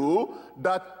tell you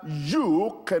that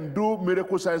you can do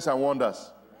miracle signs and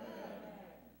wonders.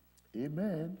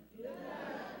 Amen.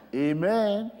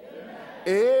 Amen. Amen.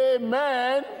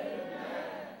 Amen. Amen.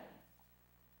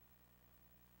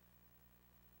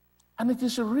 And it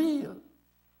is real.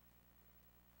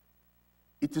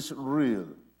 It is real.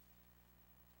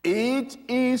 It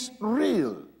is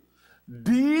real.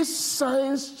 These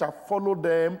signs shall follow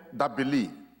them that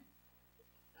believe.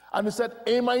 And he said,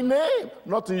 in my name,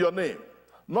 not in your name,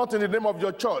 not in the name of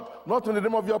your church, not in the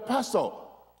name of your pastor.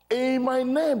 In my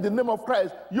name, the name of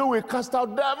Christ, you will cast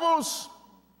out devils.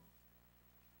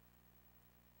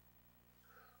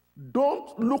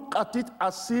 Don't look at it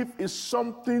as if it's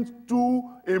something too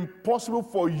impossible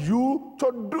for you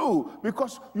to do,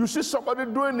 because you see somebody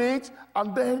doing it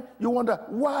and then you wonder,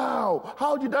 wow,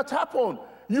 how did that happen?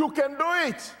 You can do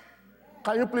it.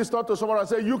 Can you please turn to someone and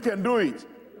say, you can do it?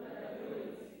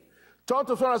 Turn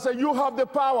to someone and say, you have the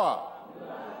power.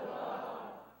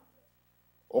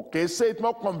 Okay, say it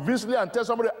more convincingly and tell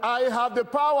somebody, I have the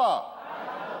power. I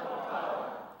have the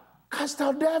power. Cast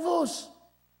out devils.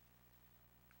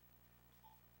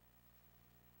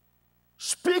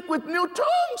 Speak with new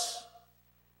tongues.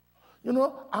 You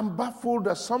know, I'm baffled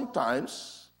that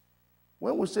sometimes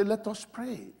when we say, let us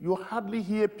pray, you hardly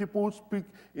hear people speak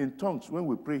in tongues when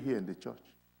we pray here in the church.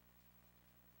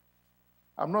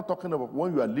 I'm not talking about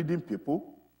when you are leading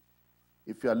people.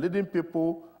 If you are leading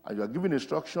people and you are giving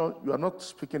instruction, you are not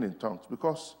speaking in tongues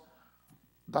because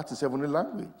that is heavenly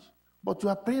language. But you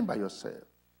are praying by yourself.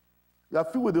 You are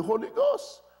filled with the Holy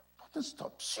Ghost. Nothing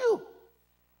stops you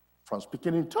from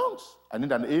speaking in tongues. I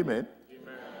need an amen.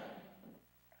 Amen.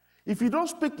 If you don't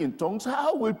speak in tongues,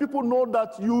 how will people know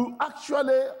that you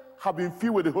actually have been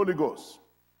filled with the Holy Ghost?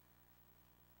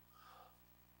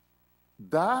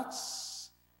 That's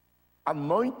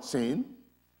anointing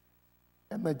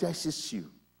energizes you,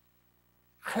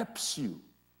 helps you,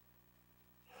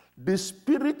 The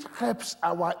Spirit helps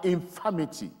our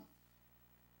infirmity.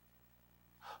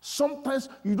 Sometimes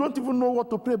you don't even know what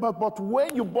to pray about, but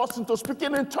when you burst into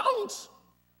speaking in tongues,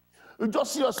 you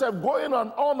just see yourself going on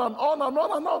and on and on and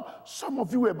on and on. Some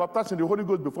of you were baptized in the Holy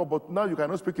Ghost before, but now you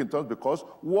cannot speak in tongues because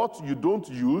what you don't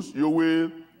use, you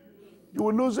will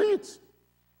lose it.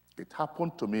 It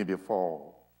happened to me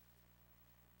before.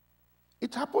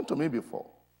 It happened to me before.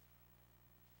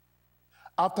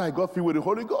 After I got filled with the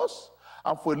Holy Ghost,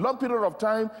 and for a long period of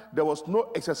time, there was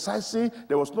no exercising,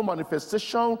 there was no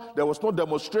manifestation, there was no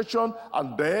demonstration,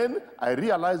 and then I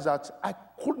realized that I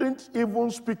couldn't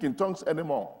even speak in tongues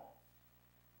anymore.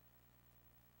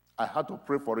 I had to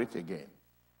pray for it again.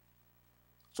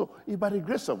 So, if by the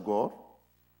grace of God,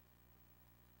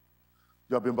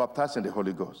 you have been baptized in the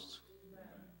Holy Ghost,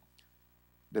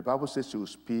 the Bible says you will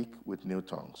speak with new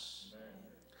tongues.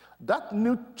 That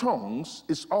new tongues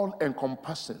is all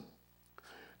encompassing.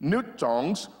 New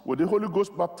tongues with the Holy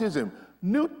Ghost baptism.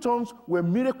 New tongues where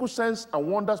miracle signs and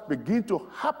wonders begin to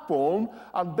happen,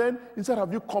 and then instead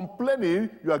of you complaining,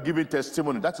 you are giving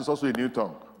testimony. That is also a new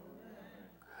tongue.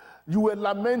 You were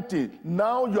lamenting,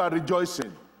 now you are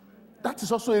rejoicing. That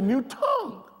is also a new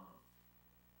tongue.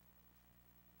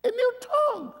 A new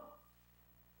tongue.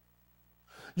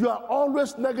 You are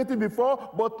always negative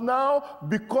before, but now,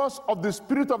 because of the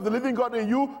Spirit of the living God in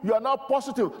you, you are now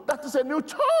positive. That is a new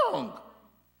tongue.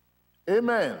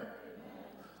 Amen.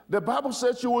 The Bible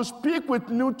says you will speak with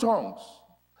new tongues.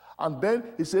 And then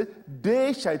he said,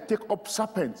 they shall take up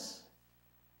serpents.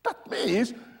 That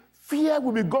means fear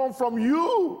will be gone from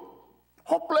you.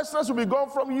 Hopelessness will be gone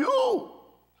from you.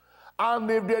 And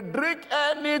if they drink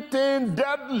anything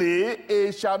deadly,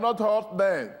 it shall not hurt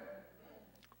them.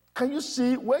 Can you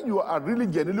see, when you are really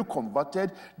genuinely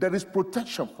converted, there is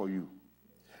protection for you.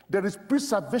 There is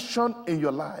preservation in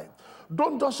your life.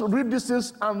 Don't just read these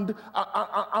things and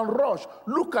rush.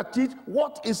 Look at it.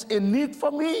 What is in need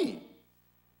for me?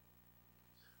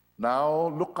 Now,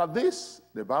 look at this.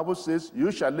 The Bible says,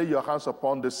 you shall lay your hands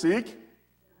upon the sick,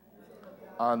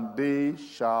 and they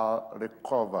shall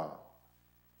recover.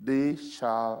 They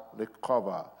shall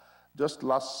recover. Just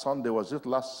last Sunday,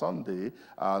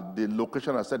 the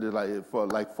location I said is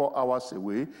like 4 hours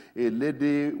away. A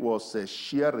lady was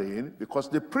sharing, because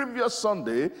the previous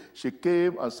Sunday, she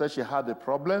came and said she had a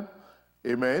problem.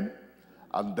 Amen.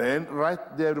 And then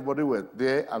right there, everybody was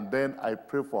there, and then I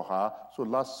prayed for her. So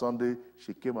last Sunday,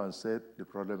 she came and said, the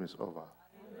problem is over.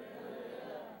 Amen.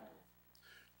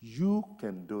 You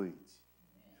can do it.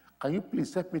 Can you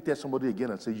please help me tell somebody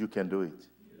again and say, you can do it?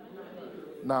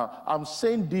 Now, I'm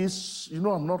saying this,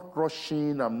 I'm not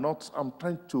rushing, I'm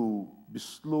trying to be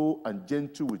slow and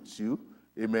gentle with you,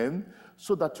 amen,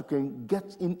 so that you can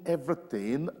get in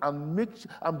everything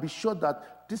and be sure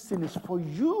that this thing is for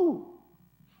you,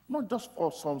 not just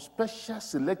for some special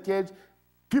selected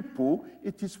people.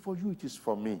 It is for you, it is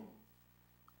for me.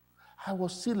 I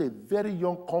was still a very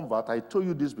young convert. I told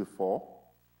you this before,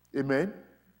 amen.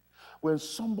 When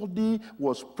somebody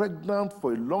was pregnant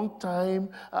for a long time,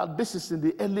 this is in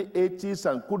the early 80s,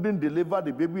 and couldn't deliver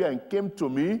the baby and came to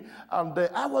me, and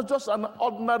I was just an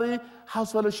ordinary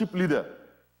house fellowship leader.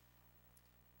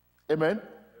 Amen?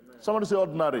 Amen. Somebody say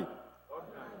ordinary.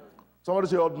 Ordinary. Somebody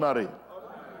say ordinary.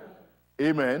 Ordinary.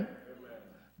 Amen. Amen.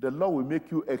 The Lord will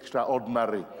make you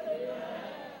extraordinary.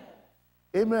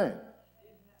 Amen. Amen.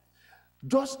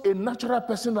 Just a natural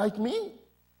person like me.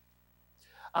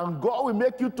 And God will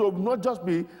make you to not just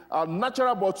be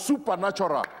natural, but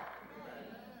supernatural. Amen.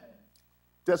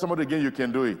 Tell somebody again, you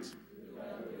can do it.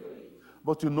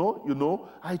 But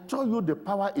I told you the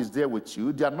power is there with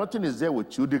you. The anointing is there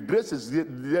with you. The grace is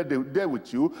there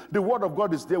with you. The word of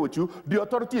God is there with you. The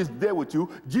authority is there with you.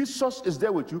 Jesus is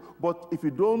there with you. But if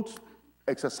you don't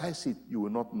exercise it, you will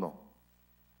not know.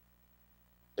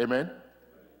 Amen?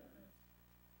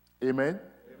 Amen? Amen.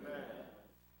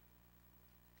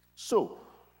 So,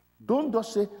 don't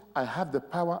just say, I have the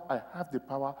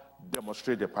power,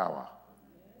 demonstrate the power.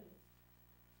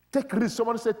 Take risk.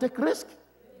 Somebody say, take risk.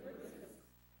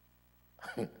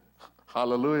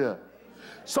 Hallelujah.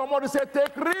 Somebody say,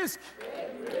 take risk.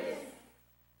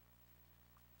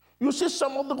 You see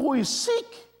somebody who is sick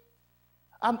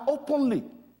and openly,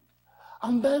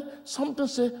 and then something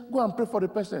say, go and pray for the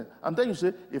person. And then you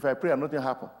say, if I pray and nothing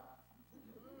happens.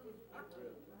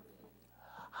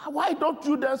 Why don't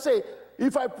you then say,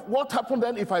 what happened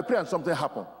then if I pray and something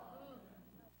happened?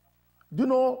 Do you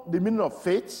know the meaning of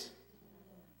faith?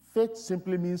 Faith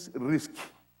simply means risk.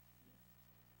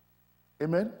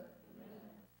 Amen?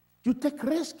 You take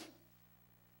risk.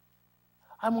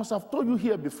 I must have told you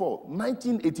here before,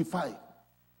 1985. Do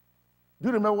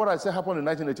you remember what I said happened in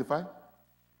 1985?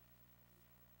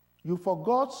 You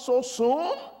forgot so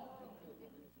soon?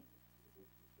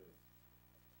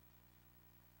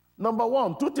 Number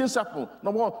one, two things happened.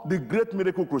 Number one, the Great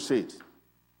Miracle Crusade.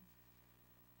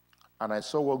 And I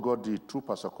saw what God did through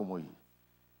Pastor Kumuyi.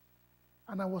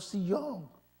 And I was still young.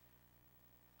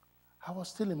 I was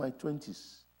still in my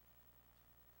 20s.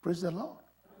 Praise the Lord.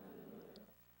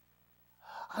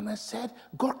 And I said,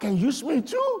 God can use me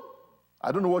too.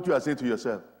 I don't know what you are saying to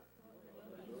yourself.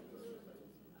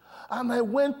 And I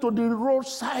went to the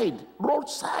roadside.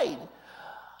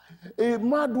 A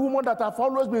mad woman that I've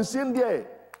always been seeing there.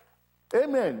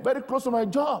 Amen. Very close to my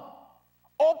job.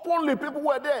 Openly, people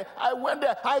were there. I went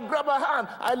there. I grabbed her hand.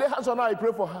 I lay hands on her. I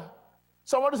pray for her.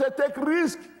 Somebody said, take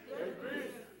risk. Take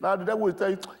risk. Now the devil will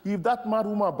tell you, if that mad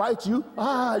woman bites you,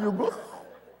 you go.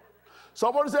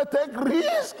 Somebody said, take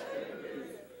risk.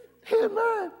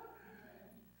 Amen.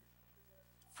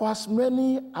 For as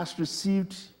many as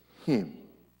received him,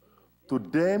 to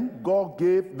them God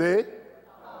gave the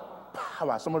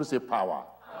power. Somebody say power.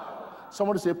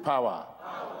 Somebody say power.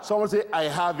 Somebody say, I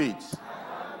have it.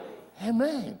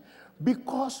 Amen.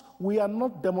 Because we are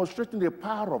not demonstrating the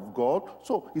power of God,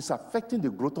 so it's affecting the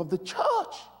growth of the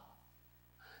church.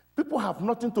 People have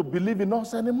nothing to believe in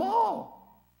us anymore.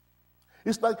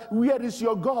 It's like, where is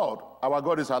your God? Our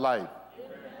God is alive.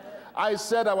 Amen. I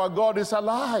said our God is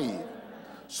alive. Amen.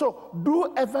 So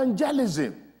do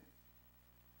evangelism.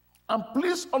 And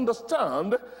please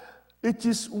understand, it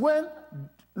is when,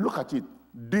 look at it,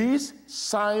 these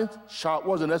signs shall,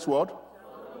 what's the next word?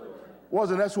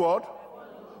 What's the next word?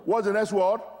 What's the next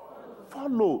word?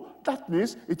 Follow. That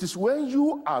means it is when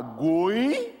you are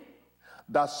going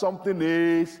that something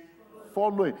is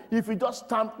following. If you just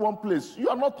stand one place, you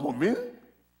are not moving.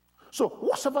 So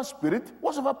whatever spirit,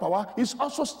 whatever power is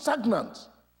also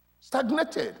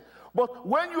stagnated. But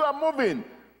when you are moving,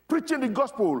 preaching the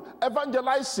gospel,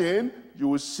 evangelizing, you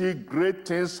will see great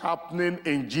things happening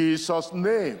in Jesus'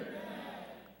 name.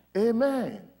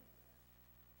 Amen.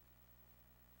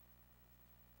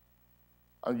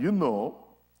 And you know,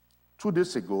 2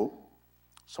 days ago,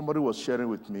 somebody was sharing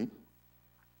with me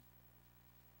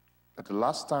that the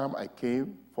last time I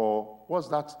came for, what's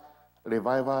that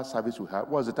revival service we had?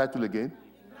 What's the title again?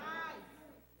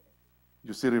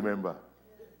 You still remember?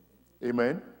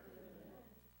 Amen.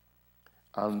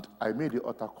 And I made the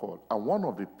altar call. And one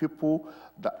of the people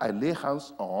that I lay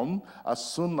hands on, as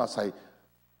soon as I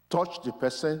touched the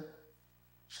person,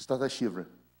 she started shivering.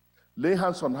 Lay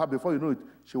hands on her, before you know it,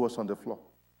 she was on the floor.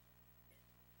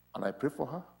 And I prayed for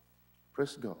her.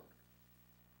 Praise God.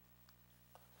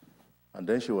 And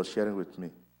then she was sharing with me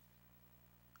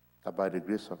that by the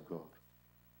grace of God,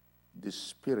 the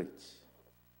spirit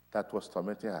that was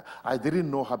tormenting her, I didn't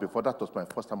know her before. That was my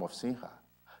first time of seeing her.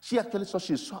 She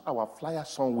saw our flyer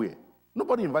somewhere.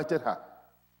 Nobody invited her.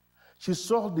 She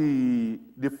saw the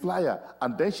flyer,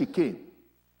 and then she came.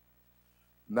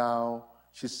 Now,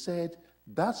 she said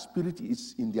that spirit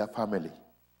is in their family.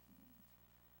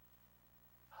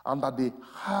 And that they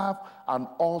have an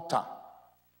altar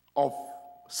of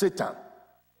Satan.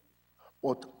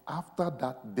 But after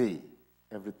that day,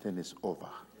 everything is over.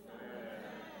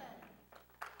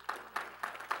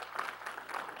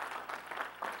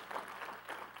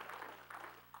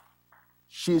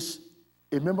 She's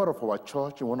a member of our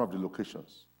church in one of the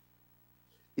locations.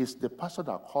 It's the pastor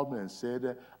that called me and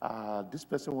said, this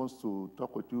person wants to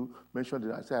talk with you. Mentioned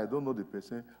it. I said, I don't know the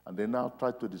person. And they now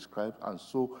tried to describe. And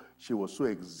so she was so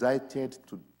excited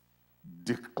to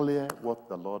declare what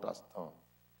the Lord has done.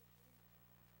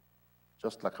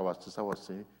 Just like our sister was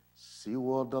saying, see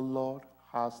what the Lord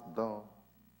has done.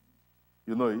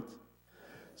 You know it?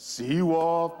 See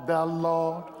what the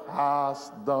Lord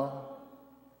has done.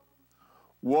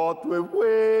 What we've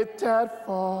waited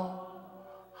for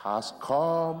has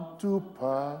come to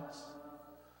pass.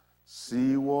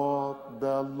 See what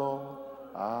the Lord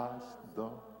has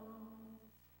done.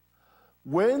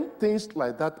 When things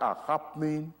like that are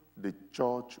happening, the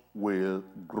church will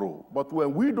grow. But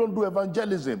when we don't do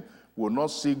evangelism, we will not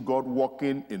see God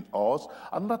working in us.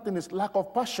 Another thing is lack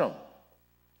of passion.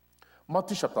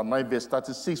 Matthew chapter 9, verse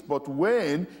 36, but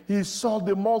when he saw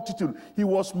the multitude, he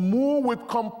was moved with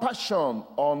compassion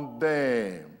on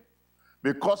them,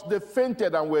 because they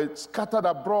fainted and were scattered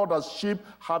abroad as sheep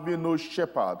having no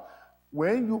shepherd.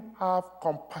 When you have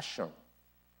compassion,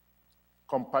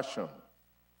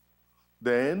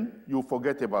 then you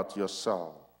forget about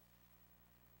yourself.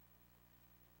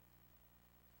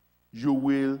 You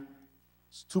will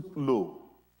stoop low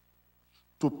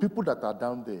to people that are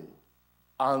down there,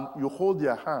 and you hold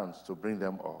their hands to bring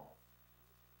them up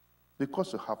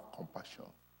because you have compassion.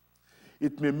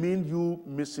 It may mean you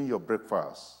missing your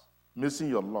breakfast, missing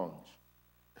your lunch.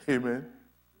 Amen.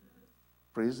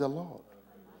 Praise the Lord.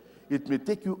 It may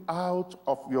take you out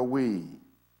of your way.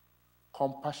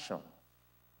 Compassion.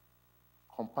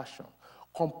 Compassion.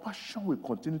 Compassion will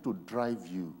continue to drive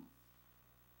you,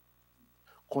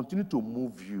 continue to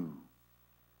move you.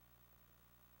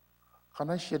 Can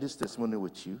I share this testimony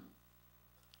with you?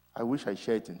 I wish I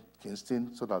shared it in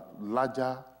Kingston so that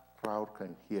larger crowd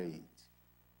can hear it.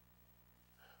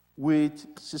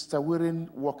 With Sister Warren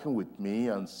working with me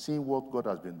and seeing what God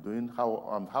has been doing,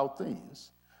 how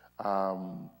things,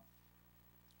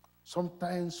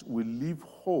 sometimes we leave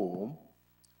home.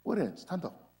 Warren, stand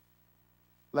up.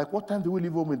 Like what time do we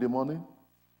leave home in the morning?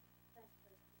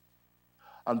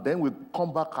 And then we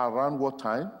come back around what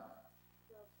time?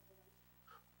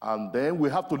 And then we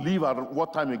have to leave at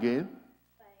what time again?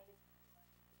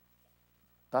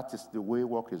 That is the way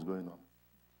work is going on.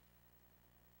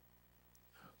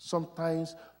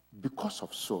 Sometimes because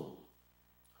of soul.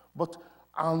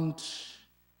 And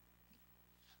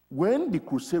when the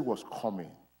crusade was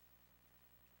coming,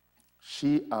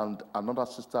 she and another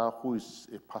sister who is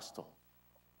a pastor,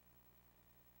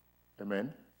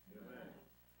 amen? Amen.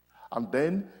 And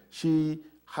then she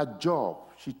had job.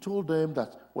 She told them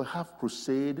that we have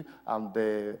crusade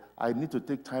and I need to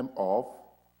take time off.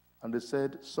 And they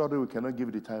said, sorry, we cannot give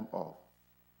you the time off.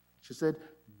 She said,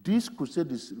 this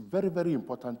crusade is very, very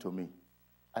important to me.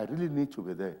 I really need to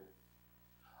be there.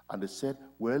 And they said,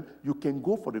 well, you can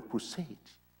go for the crusade,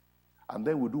 and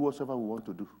then we'll do whatever we want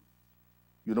to do.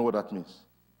 You know what that means?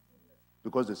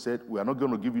 Because they said, we are not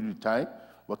going to give you the time,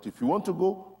 but if you want to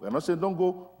go, we are not saying don't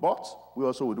go, but we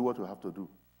also will do what we have to do.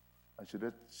 And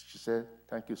she said,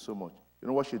 thank you so much. You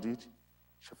know what she did?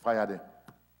 She fired them.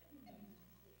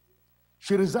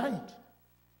 She resigned.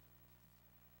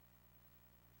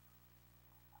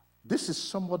 This is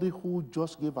somebody who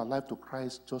just gave her life to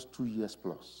Christ just 2 years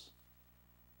plus,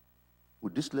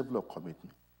 with this level of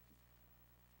commitment.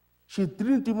 She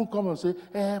didn't even come and say,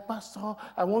 hey, Pastor,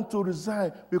 I want to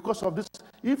resign because of this.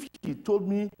 If she told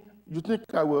me, you think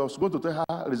I was going to tell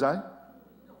her, resign?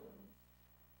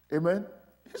 Amen?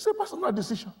 It's a personal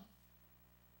decision.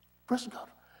 Praise God.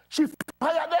 She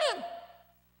fired them.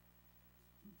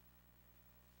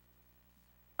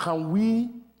 Can we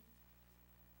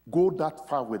go that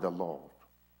far with the Lord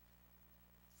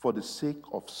for the sake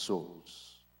of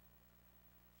souls?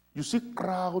 You see,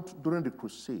 crowd during the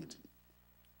crusade,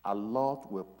 a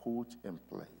lot were put in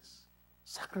place.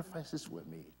 Sacrifices were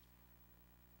made.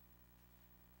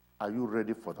 Are you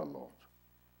ready for the Lord?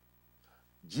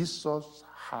 Jesus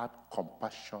had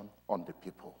compassion on the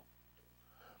people.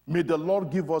 May the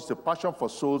Lord give us a passion for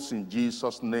souls in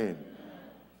Jesus' name.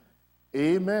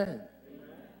 Amen. Amen.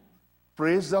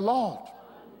 Praise the Lord.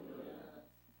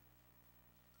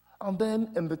 And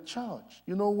then in the church,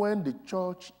 you know, when the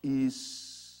church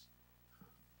is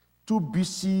too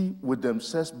busy with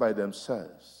themselves by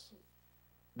themselves,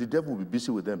 the devil will be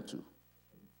busy with them too.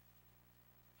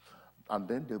 And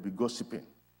then they'll be gossiping.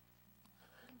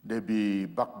 They'll be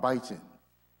backbiting.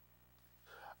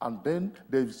 And then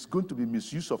there's going to be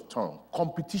misuse of tongue.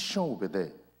 Competition will be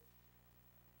there.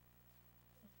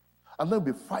 And they'll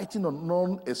be fighting on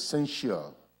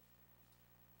non-essential.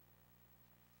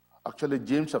 Actually,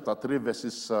 James chapter 3,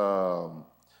 verses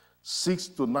 6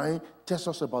 to 9 tells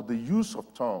us about the use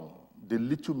of tongue, the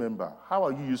little member. How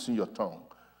are you using your tongue?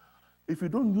 If you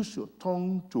don't use your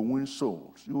tongue to win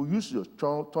souls, you will use your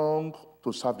tongue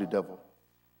to serve the devil,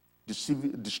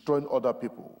 destroying other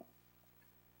people.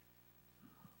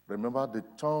 Remember, the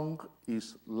tongue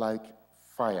is like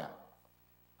fire,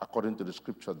 according to the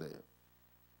scripture there.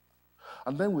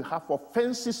 And then we have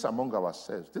offenses among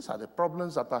ourselves. These are the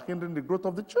problems that are hindering the growth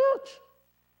of the church.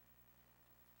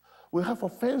 We have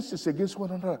offenses against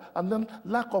one another. And then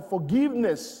lack of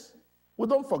forgiveness. We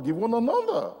don't forgive one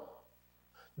another.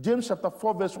 James chapter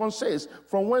 4 verse 1 says,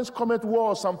 from whence cometh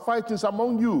wars and fightings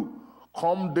among you?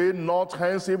 Come they not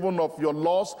hence even of your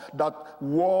laws that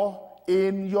war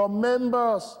in your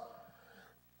members?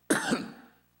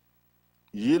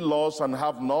 Ye lost and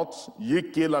have not, ye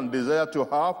kill and desire to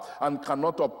have and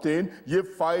cannot obtain, ye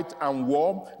fight and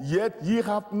war, yet ye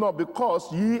have not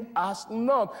because ye ask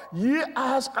not. Ye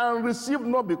ask and receive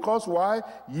not because why?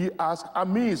 Ye ask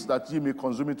amiss that ye may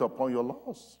consume it upon your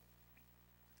loss.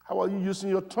 How are you using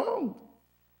your tongue?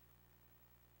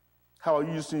 How are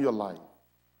you using your life?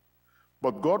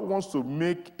 But God wants to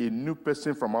make a new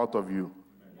person from out of you.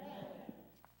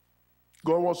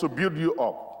 God wants to build you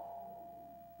up.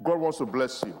 God wants to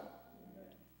bless you.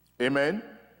 Amen?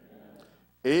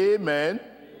 Amen. Amen.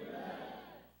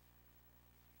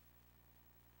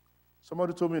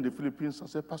 Somebody told me in the Philippines, I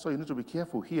said, Pastor, you need to be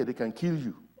careful here. They can kill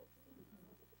you.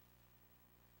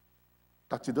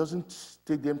 that it doesn't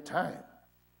take them time.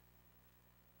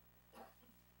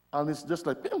 And it's just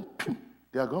like, pim, pim,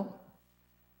 they are gone.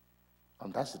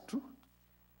 And that's the truth.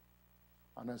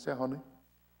 And I say, honey,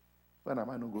 when am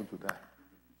I not going to die?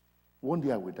 One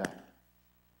day I will die.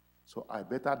 So I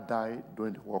better die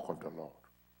doing the work of the Lord.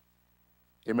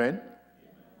 Amen? Amen.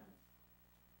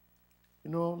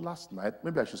 You know, last night,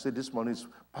 maybe I should say this morning, it's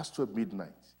past 12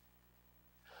 midnight.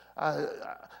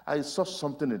 I saw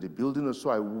something in the building, and so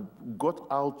I got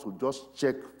out to just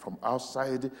check from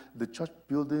outside the church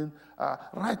building,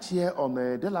 right here on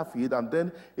D.Life, and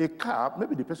then a car,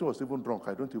 maybe the person was even drunk,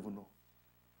 I don't even know,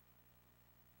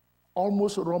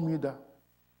 almost run me down.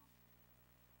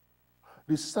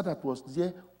 The sister that was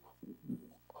there,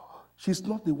 she's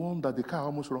not the one that the car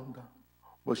almost ran down,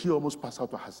 but she almost passed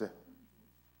out to herself.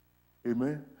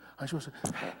 Amen? And she was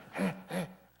saying, hey, hey.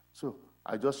 So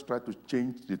I just tried to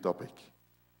change the topic.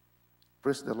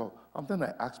 Praise the Lord. And then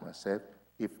I asked myself,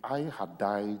 if I had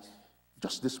died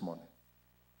just this morning,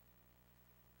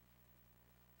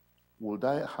 would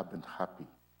I have been happy?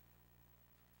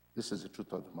 This is the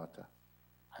truth of the matter.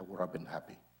 I would have been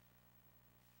happy.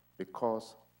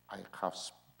 Because I have,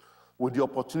 with the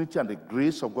opportunity and the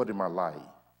grace of God in my life,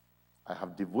 I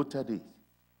have devoted it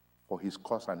for his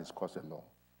cause and his cause alone.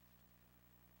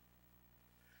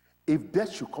 If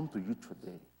death should come to you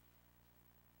today,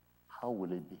 how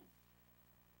will it be?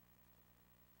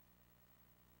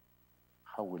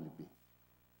 How will it be?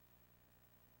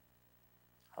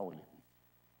 How will it be?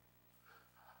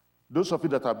 Those of you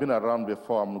that have been around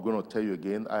before, I'm going to tell you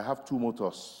again, I have two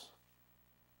motors.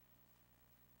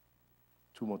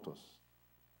 Two motors.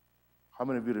 How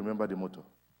many of you remember the motto?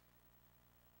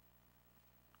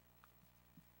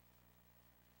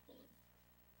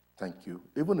 Thank you.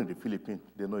 Even in the Philippines,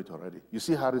 they know it already. You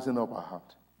see her raising up her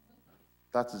hand.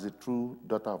 That is a true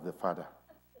daughter of the Father.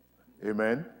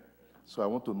 Amen? So I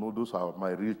want to know those are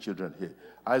my real children here.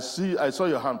 I saw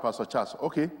your hand, Pastor Charles.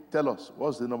 Okay, tell us,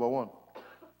 what's the number one?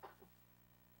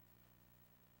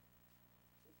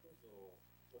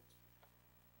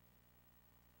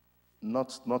 Not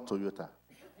Toyota.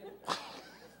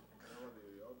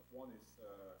 One is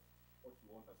what you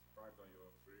want as pride on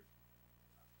your grave.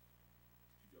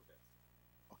 Your best.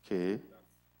 Okay.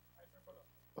 I remember that.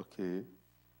 Okay.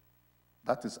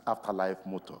 That is afterlife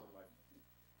motto.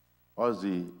 What's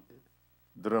the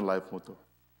during life motto?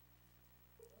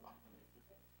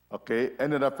 Okay.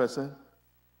 Any other person?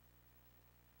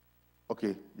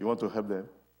 Okay. You want to help them?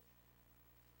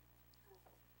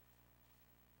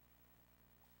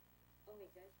 Oh my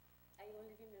God. I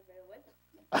only remember one.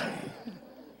 But I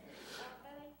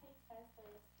think Pastor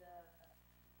is the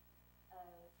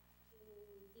to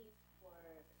live for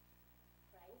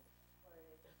Christ, for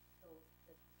those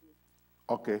that live.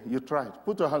 Okay, you tried.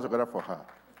 Put your hands together for her.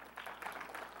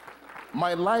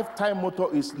 My lifetime motto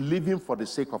is living for the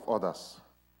sake of others.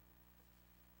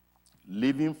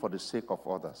 Living for the sake of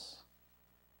others.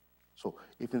 So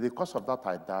if in the course of that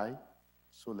I die,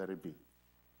 so let it be.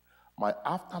 My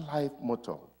afterlife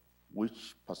motto,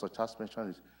 which Pastor Charles mentioned,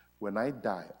 is when I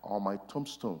die on my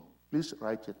tombstone, please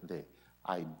write it there,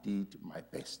 I did my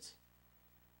best.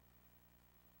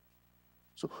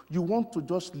 So you want to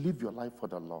just live your life for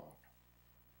the Lord.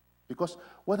 Because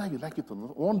whether you like it or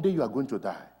not, one day you are going to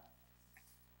die.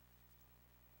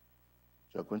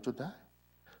 You are going to die.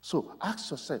 So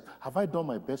ask yourself, have I done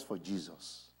my best for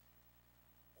Jesus,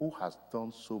 who has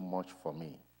done so much for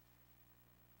me?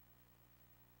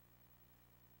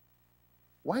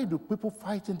 Why do people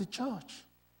fight in the church?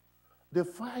 They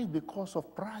fight because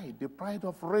of pride, the pride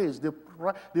of race, the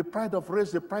pride of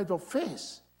race, the pride of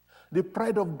faith, the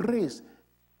pride of grace,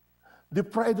 the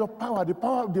pride of power,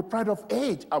 the pride of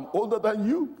age. I'm older than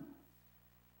you.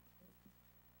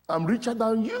 I'm richer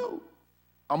than you.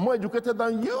 I'm more educated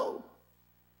than you.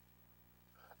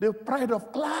 The pride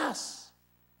of class.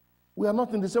 We are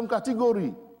not in the same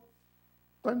category.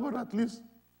 Thank God, at least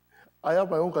I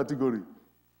have my own category.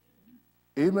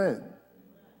 Amen.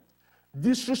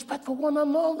 Disrespect for one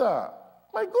another.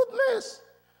 My goodness.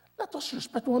 Let us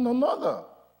respect one another.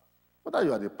 Whether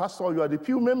you are the pastor or you are the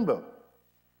pew member.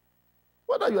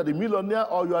 Whether you are the millionaire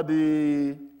or you are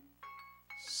the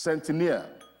centennial.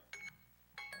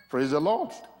 Praise the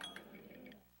Lord.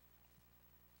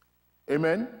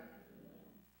 Amen.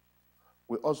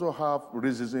 We also have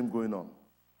racism going on.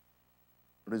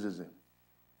 Racism.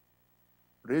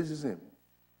 Racism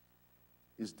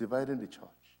is dividing the church.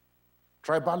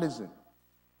 Tribalism,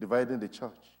 dividing the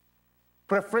church.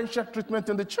 Preferential treatment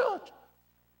in the church.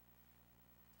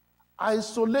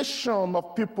 Isolation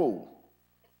of people.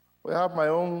 We have my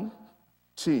own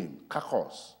team,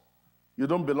 caucus. You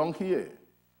don't belong here.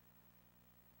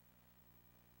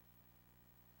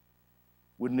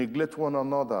 We neglect one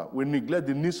another. We neglect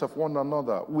the needs of one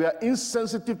another. We are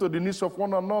insensitive to the needs of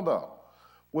one another.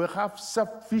 We have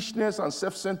selfishness and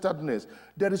self-centeredness.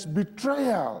 There is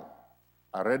betrayal.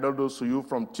 I read all those to you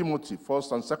from Timothy,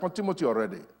 1st and 2nd Timothy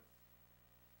already.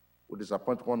 We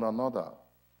disappoint one another.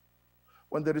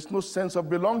 When there is no sense of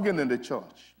belonging in the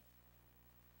church.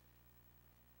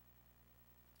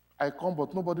 I come,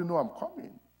 but nobody knows I'm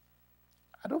coming.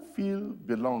 I don't feel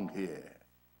belong here.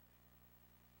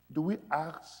 Do we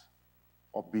act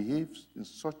or behave in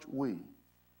such a way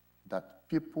that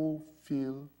people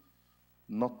feel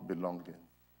not belonging?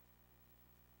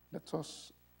 Let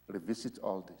us revisit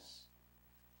all this.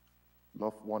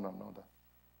 Love one another.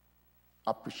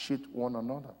 Appreciate one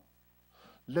another.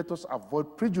 Let us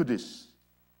avoid prejudice.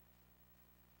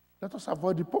 Let us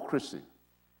avoid hypocrisy.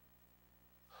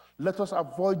 Let us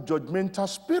avoid judgmental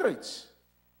spirits.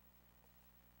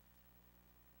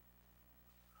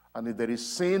 And if there is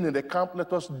sin in the camp,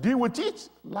 let us deal with it.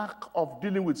 Lack of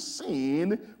dealing with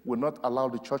sin will not allow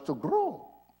the church to grow.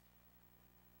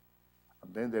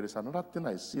 And then there is another thing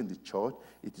I see in the church.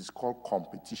 It is called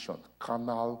competition,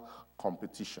 carnal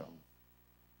competition.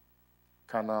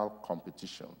 Carnal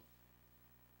competition.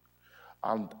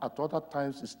 And at other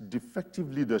times, it's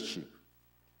defective leadership.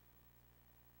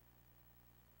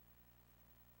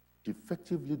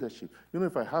 Defective leadership. You know,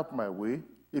 if I have my way,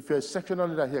 if you're a sectional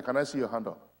leader here, can I see your hand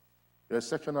up? You're a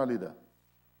sectional leader.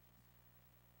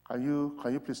 Can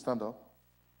you please stand up?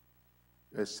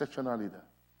 You're a sectional leader.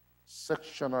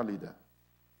 Sectional leader.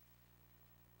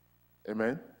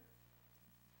 Amen?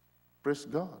 Praise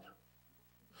God.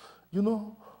 You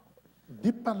know,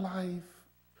 Deeper Life,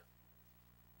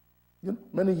 you know,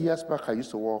 many years back I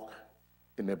used to work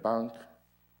in a bank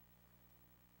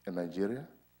in Nigeria.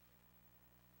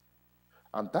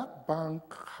 And that bank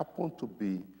happened to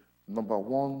be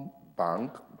 #1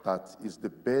 bank that is the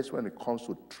best when it comes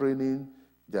to training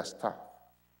their staff.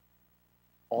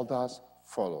 Others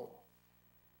follow.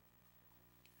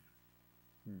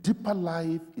 Deeper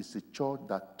Life is a church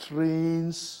that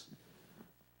trains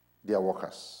their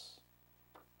workers.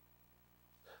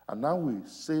 And now we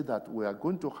say that we are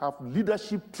going to have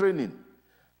leadership training,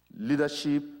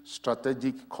 leadership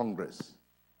strategic congress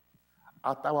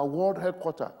at our world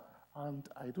headquarters. And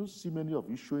I don't see many of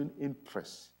you showing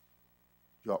interest.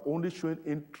 You are only showing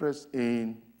interest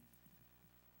in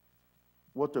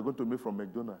what you're going to make from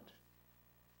McDonald's.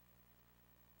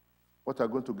 What you're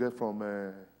going to get from,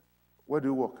 where do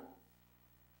you work?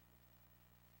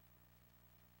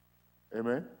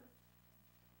 Amen?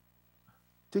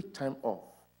 Take time off.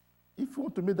 If you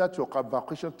want to make that your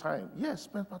vacation time, yes,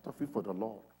 spend part of it for the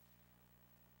Lord.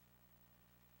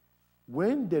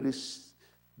 When there is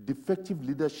defective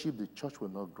leadership, the church will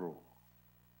not grow.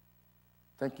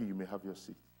 Thank you. You may have your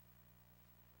seat.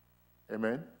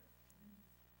 Amen?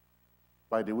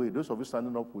 By the way, those of you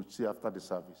standing up will see after the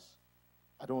service.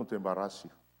 I don't want to embarrass you.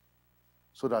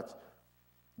 So that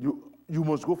you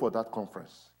must go for that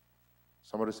conference.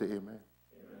 Somebody say amen. Amen.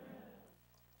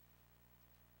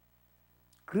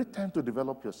 Great time to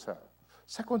develop yourself.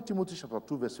 2 Timothy chapter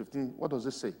 2, verse 15, what does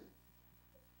it say?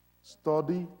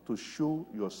 Study to show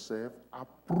yourself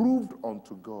approved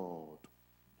unto God.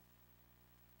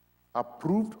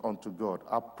 Approved unto God.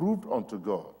 Approved unto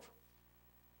God.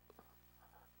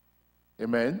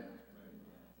 Amen? Amen?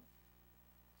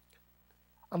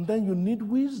 And then you need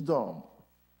wisdom.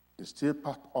 It's still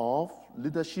part of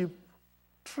leadership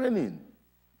training.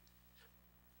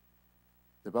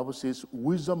 The Bible says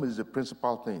wisdom is the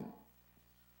principal thing.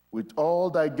 With all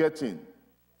thy getting,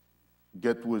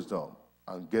 get wisdom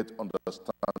and get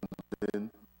understanding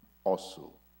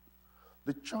also.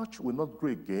 The church will not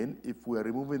grow again if we are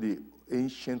removing the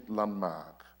ancient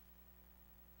landmark.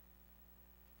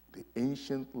 The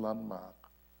ancient landmark.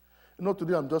 You know,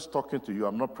 today I'm just talking to you.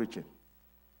 I'm not preaching.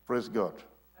 Praise God.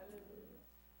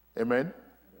 Amen? Amen?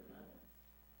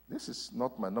 This is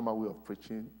not my normal way of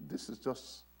preaching. This is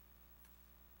just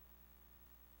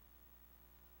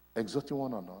exhorting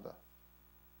one another.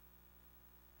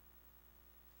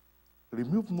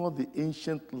 Remove not the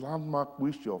ancient landmark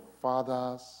which your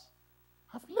fathers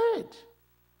have laid.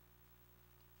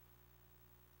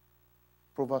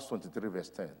 Proverbs 23, verse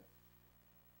 10.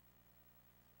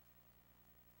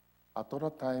 At other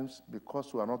times,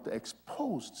 because we are not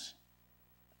exposed,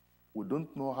 we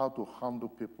don't know how to handle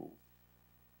people.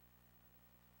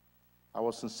 I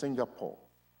was in Singapore.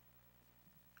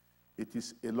 It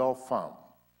is a law firm.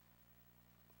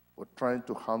 We're trying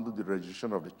to handle the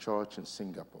registration of the church in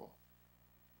Singapore.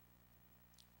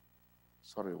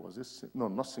 Sorry, was this? No,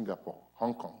 not Singapore,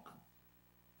 Hong Kong.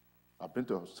 I've been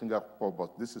to Singapore,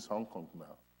 but this is Hong Kong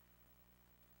now.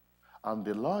 And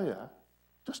the lawyer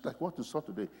Just like what you saw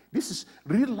today. This is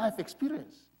real life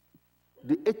experience.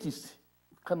 The atheist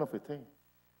kind of a thing.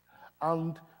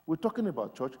 And we're talking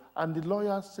about church, and the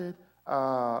lawyer said,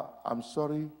 I'm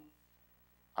sorry,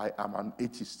 I am an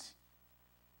atheist.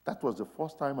 That was the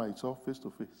first time I saw face to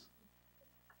face.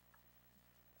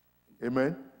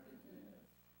 Amen?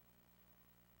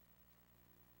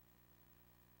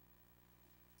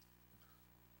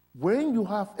 When you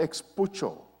have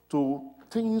exposure to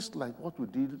things like what we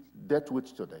dealt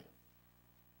with today,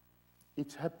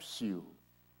 it helps you,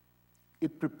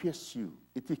 it prepares you,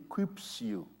 it equips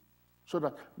you, so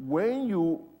that when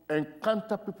you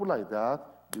encounter people like that,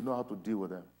 you know how to deal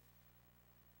with them.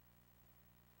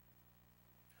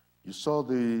 You saw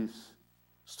the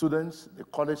students, the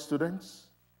college students.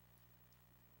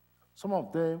 Some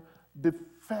of them, they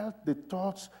felt, they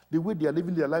thought, the way they are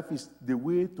living their life is the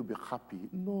way to be happy.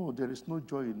 No, there is no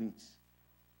joy in it.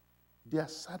 They are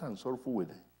sad and sorrowful with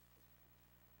it.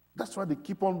 That's why they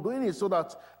keep on doing it, so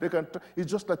that they can. It's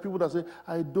just like people that say,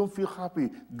 I don't feel happy.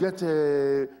 Get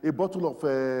a bottle of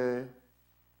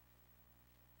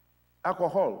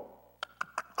alcohol.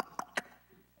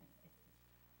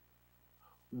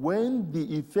 When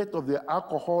the effect of the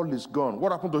alcohol is gone,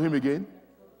 what happened to him again?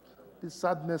 The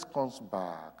sadness comes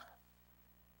back.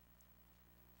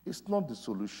 It's not the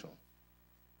solution.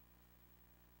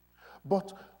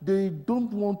 But they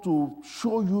don't want to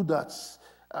show you that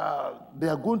they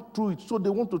are going through it, so they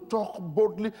want to talk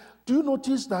boldly. Do you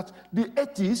notice that the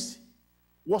atheist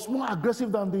was more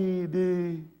aggressive than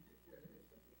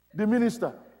the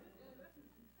minister?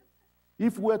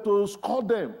 If we were to score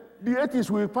them, the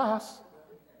atheist will pass.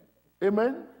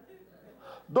 Amen?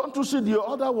 Don't you see the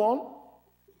other one?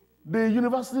 The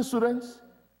university students?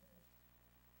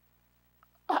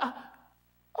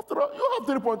 After all, you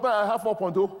have 3.9, I have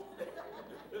 4.0.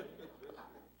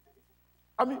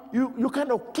 I mean, you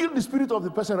kind of kill the spirit of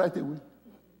the person right away.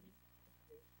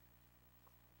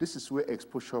 This is where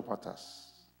exposure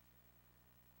matters.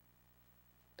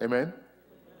 Amen?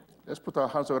 Let's put our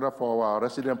hands together for our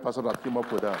resident pastor that came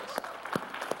up with that.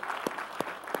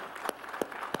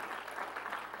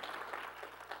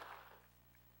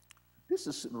 This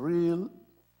is real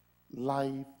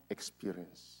life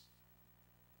experience.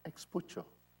 Exposure.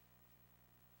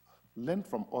 Learn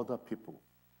from other people.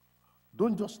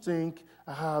 Don't just think,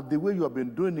 the way you have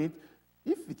been doing it.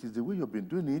 If it is the way you have been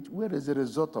doing it, where is the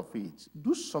result of it?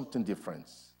 Do something different.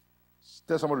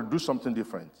 Tell somebody to do something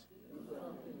different.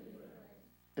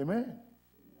 Amen.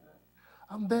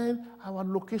 And then our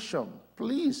location.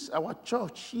 Please, our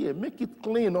church here, make it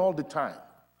clean all the time.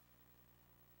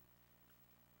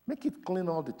 Make it clean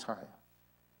all the time.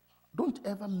 Don't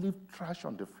ever leave trash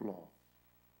on the floor.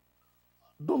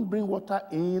 Don't bring water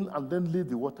in and then leave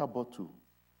the water bottle.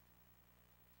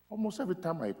 Almost every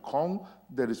time I come,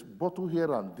 there is bottle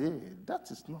here and there.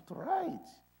 That is not right.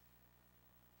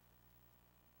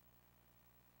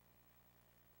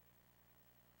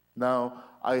 Now,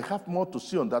 I have more to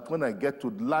see on that when I get to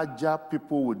larger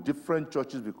people with different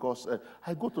churches, because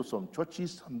I go to some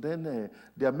churches and then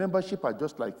their membership are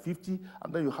just like 50,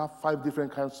 and then you have 5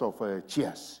 different kinds of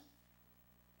chairs.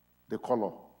 The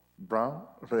color, brown,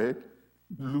 red,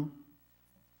 blue.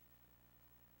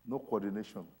 No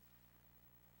coordination.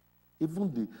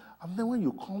 And then when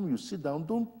you come, you sit down,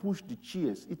 don't push the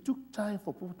chairs. It took time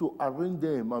for people to arrange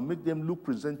them and make them look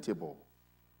presentable.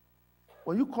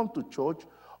 When you come to church,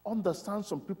 understand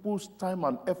some people's time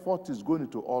and effort is going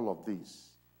into all of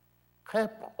this.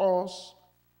 Help us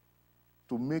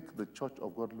to make the church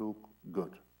of God look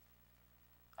good.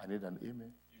 I need an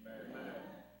amen. Amen.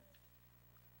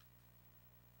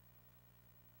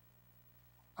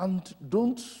 And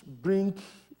don't bring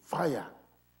fire.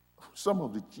 Some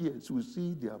of the chairs, we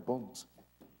see they are burnt.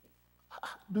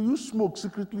 Do you smoke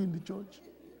secretly in the church?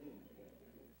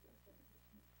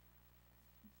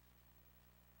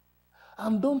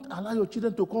 And don't allow your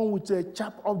children to come with a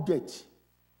sharp object.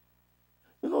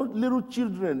 You know, little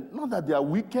children, not that they are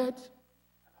wicked,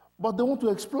 but they want to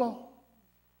explore.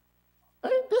 Hey,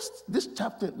 this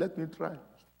sharp thing, let me try.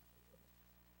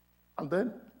 And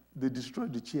then they destroy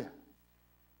the chair.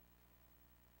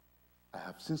 I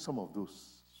have seen some of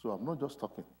those. So I'm not just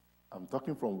talking. I'm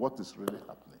talking from what is really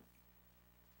happening.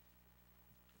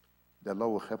 The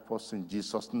Lord will help us in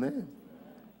Jesus' name.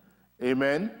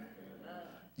 Amen. Amen.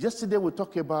 Yesterday we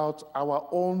talked about our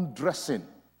own dressing.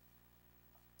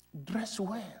 Dress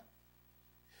well.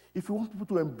 If you want people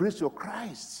to embrace your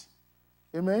Christ.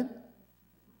 Amen.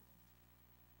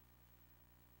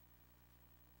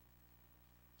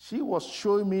 She was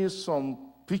showing me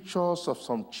some pictures of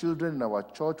some children in our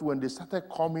church. When they started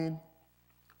coming,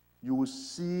 you will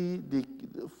see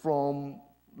from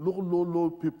low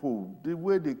people, the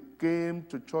way they came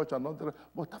to church and all that.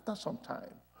 But after some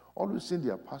time, always seeing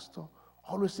their pastor,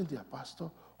 always seeing their pastor,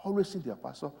 always seeing their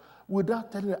pastor,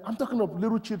 without telling them, I'm talking of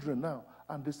little children now,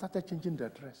 and they started changing their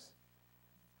dress.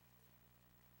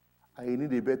 I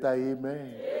need a better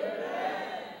amen.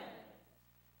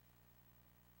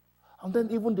 And then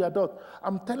even the adult,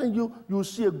 I'm telling you, you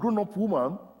see a grown-up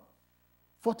woman,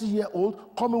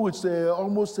 40-year-old, coming with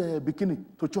almost a bikini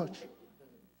to church.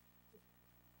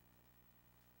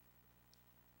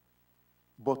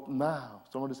 But now,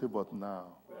 somebody say, but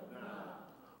now.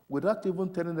 Without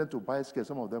even telling them to buy skirts,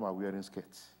 some of them are wearing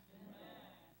skirts.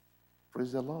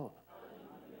 Praise the Lord.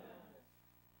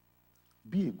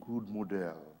 Be a good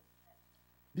model.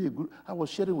 Be a good. I was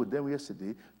sharing with them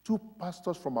yesterday. 2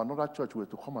 pastors from another church were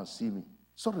to come and see me.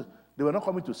 Sorry, they were not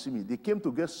coming to see me. They came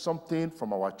to get something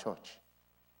from our church.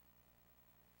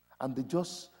 And they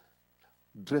just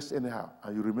dressed anyhow.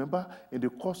 And you remember, in the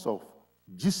course of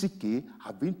GCK,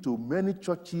 I've been to many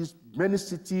churches, many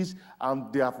cities,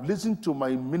 and they have listened to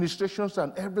my ministrations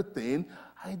and everything.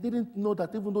 I didn't know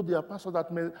that even though they are pastors,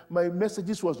 that my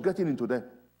messages was getting into them.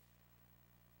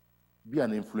 Be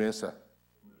an influencer.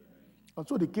 And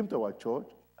so they came to our church,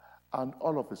 and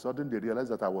all of a sudden they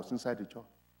realized that I was inside the church.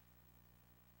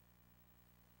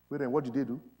 Well, then what did they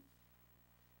do?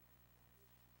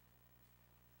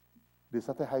 They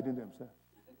started hiding themselves.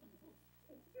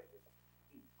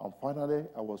 And finally,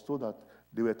 I was told that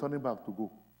they were turning back to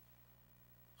go.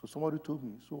 So somebody told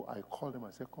me, so I called them,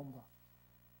 I said, come back.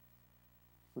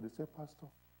 So they said, Pastor,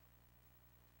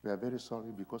 we are very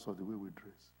sorry because of the way we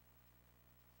dress.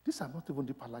 These are not even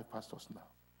Deeperlife pastors now.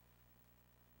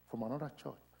 From another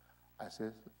church. I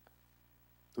said,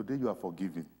 today you are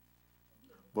forgiven,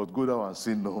 but go down and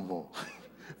sin no more.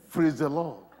 Praise the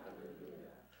Lord.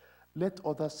 Let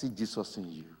others see Jesus in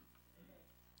you.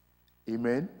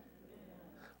 Amen.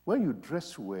 When you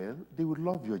dress well, they will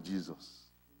love your Jesus.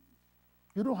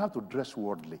 You don't have to dress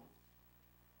worldly.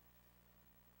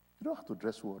 You don't have to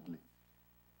dress worldly.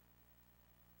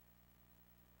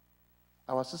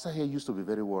 Our sister here used to be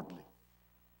very worldly.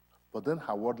 But then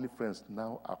her worldly friends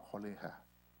now are calling her.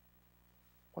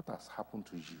 What has happened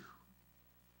to you?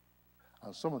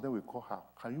 And some of them will call her,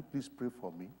 can you please pray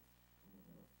for me?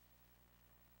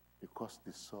 Because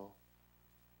they saw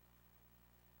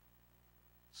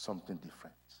something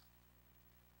different.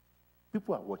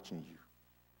 People are watching you.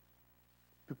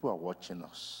 People are watching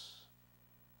us.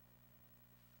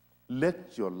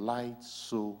 Let your light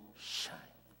so shine.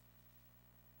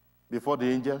 Before the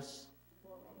angels?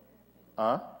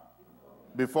 Huh?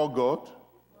 Before God?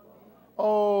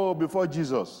 Oh, before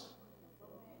Jesus.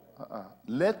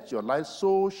 Let your light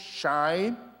so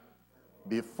shine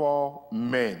before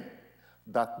men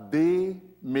that they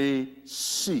may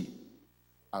see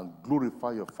and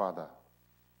glorify your Father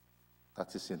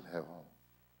that is in heaven.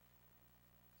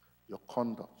 Your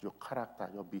conduct, your character,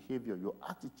 your behavior, your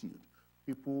attitude.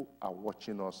 People are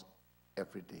watching us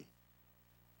every day.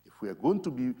 If we are going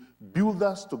to be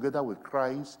builders together with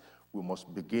Christ, we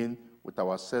must begin with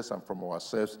ourselves and from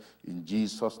ourselves in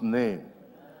Jesus' name.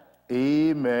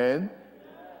 Amen. Amen.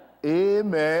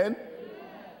 Amen.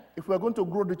 If we are going to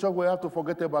grow the church, we have to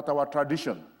forget about our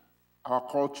tradition, our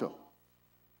culture.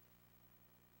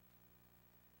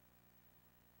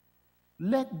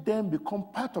 Let them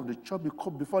become part of the church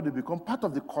before they become part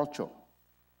of the culture.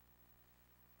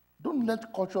 Don't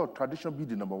let culture or tradition be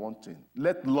the number one thing.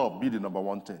 Let love be the number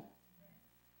one thing.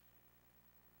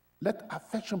 Let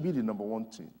affection be the number one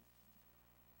thing.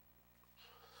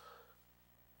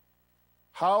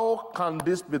 How can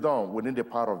this be done within the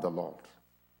power of the Lord?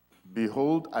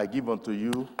 Behold, I give unto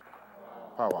you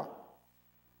power.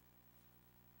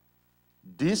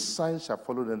 These signs shall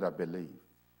follow them that believe.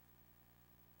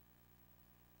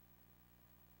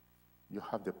 You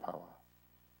have the power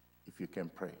if you can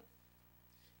pray.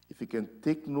 If you can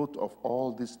take note of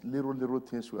all these little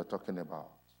things we are talking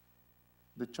about,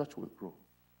 the church will grow.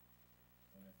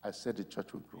 I said the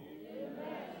church will grow. Amen.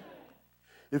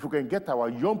 If we can get our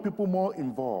young people more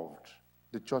involved,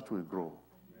 the church will grow.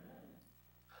 Amen.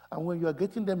 And when you are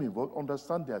getting them involved,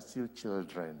 understand they are still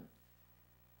children.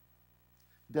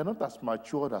 They are not as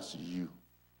mature as you.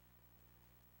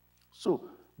 So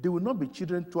they will not be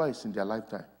children twice in their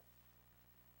lifetime.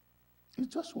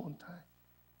 It's just one time.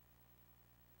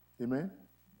 Amen?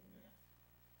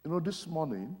 You know, this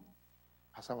morning,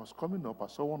 as I was coming up, I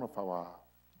saw one of our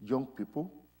young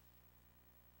people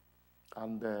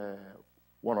and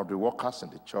one of the workers in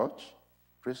the church,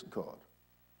 praise God,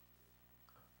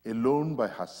 alone by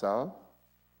herself.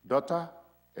 Daughter,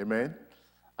 amen,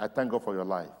 I thank God for your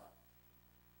life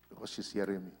because she's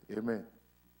hearing me. Amen.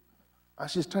 And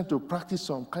she's trying to practice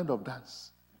some kind of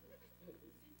dance.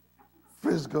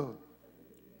 Praise God.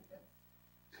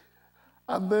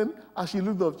 And then, as she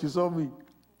looked up, she saw me.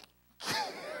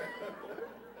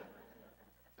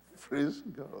 Praise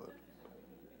God.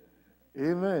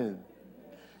 Amen.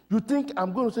 You think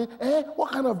I'm going to say,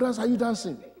 what kind of dance are you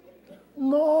dancing?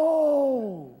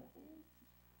 No.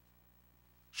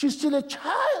 She's still a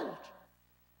child.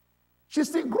 She's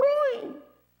still growing.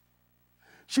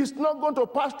 She's not going to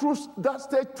pass through that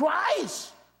stage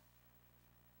twice.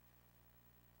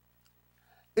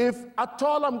 If at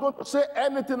all I'm going to say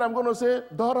anything, I'm going to say,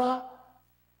 Dora,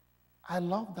 I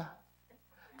love that.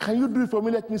 Can you do it for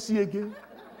me? Let me see again.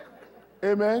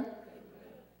 Amen.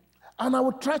 And I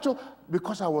would try to,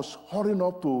 because I was hurrying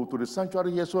up to the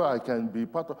sanctuary here so I can be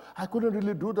part of, I couldn't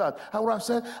really do that. I would have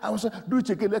said, do it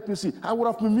again, let me see. I would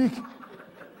have mimicked.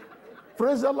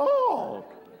 Praise the Lord.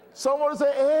 Someone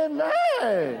say,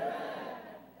 amen.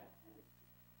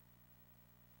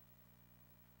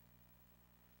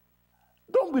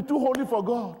 Don't be too holy for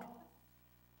God.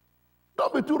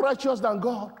 Don't be too righteous than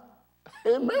God.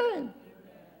 Amen.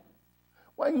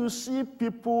 When you see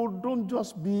people, don't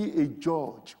just be a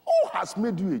judge. Who has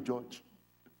made you a judge?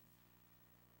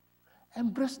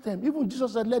 Embrace them. Even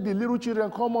Jesus said, let the little children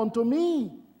come unto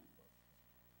me.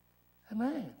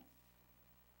 Amen.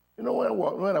 You know,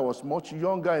 when I was much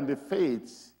younger in the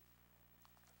faith,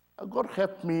 God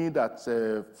helped me that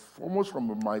almost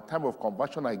from my time of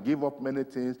conversion, I gave up many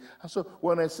things. And so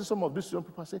when I see some of these young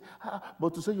people, I say,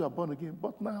 but to say you are born again.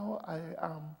 But now I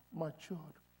am matured.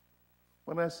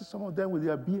 When I see some of them with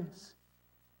their beards,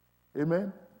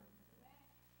 amen?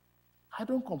 I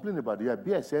don't complain about their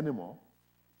beards anymore.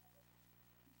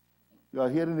 You are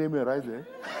hearing amen right there?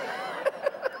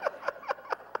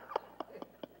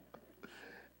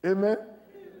 Amen?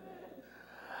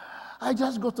 I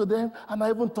just go to them and I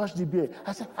even touch the beard.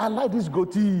 I say, I like this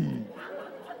goatee.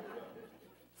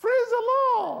 Praise the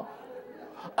Lord.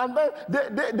 And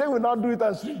then they will not do it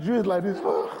and do it like this.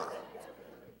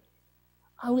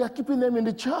 And we are keeping them in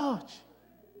the church.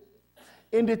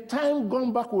 In the time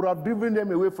gone back, we would have driven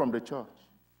them away from the church.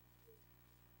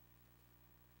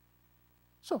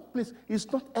 So please, it's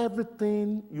not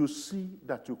everything you see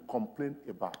that you complain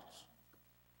about.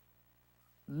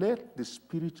 Let the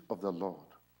Spirit of the Lord,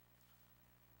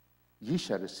 ye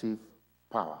shall receive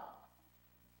power.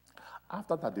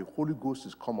 After that, the Holy Ghost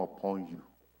is come upon you.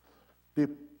 The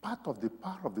part of the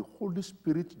power of the Holy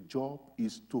Spirit job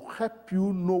is to help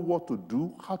you know what to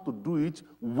do, how to do it,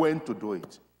 when to do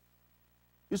it.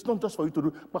 It's not just for you to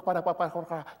do. That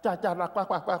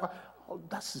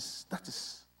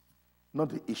is not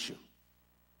the issue.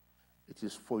 It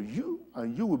is for you,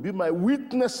 and you will be my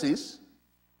witnesses.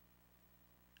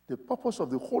 The purpose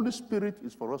of the Holy Spirit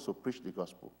is for us to preach the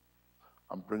gospel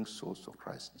and bring souls to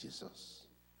Christ Jesus.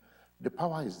 The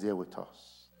power is there with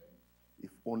us,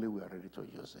 if only we are ready to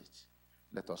use it.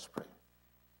 Let us pray.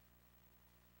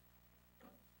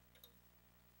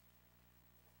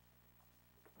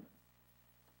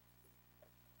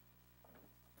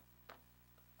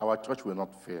 Our church will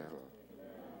not fail.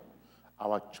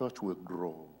 Our church will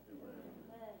grow.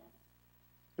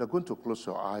 You are going to close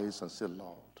your eyes and say,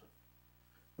 Lord,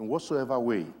 in whatsoever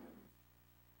way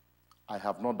I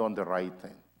have not done the right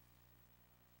thing,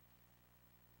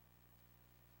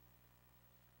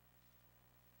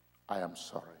 I am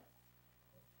sorry.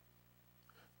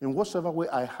 In whatsoever way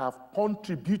I have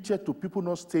contributed to people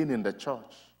not staying in the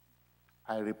church,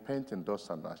 I repent in dust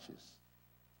and ashes.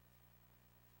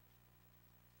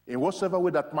 In whatsoever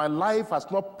way that my life has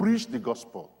not preached the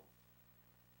gospel,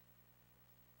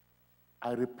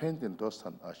 I repent in dust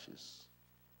and ashes.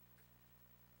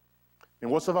 In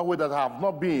whatsoever way that I have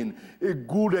not been a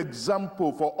good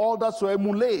example for others to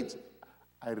emulate,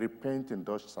 I repent in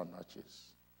dust and ashes.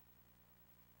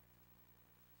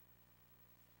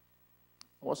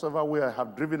 Whatsoever way I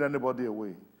have driven anybody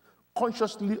away,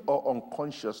 consciously or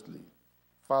unconsciously,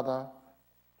 Father,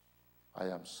 I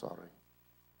am sorry.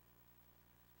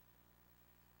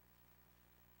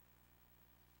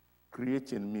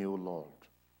 Create in me, O Lord,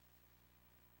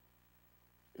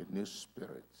 a new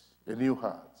spirit, a new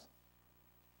heart,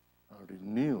 and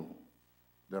renew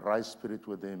the right spirit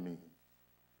within me.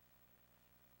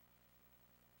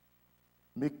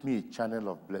 Make me a channel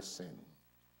of blessing.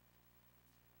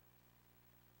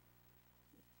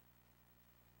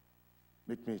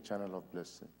 Make me a channel of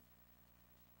blessing.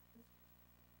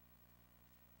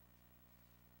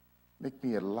 Make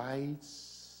me a light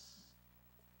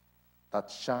that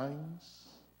shines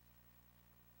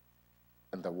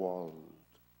in the world.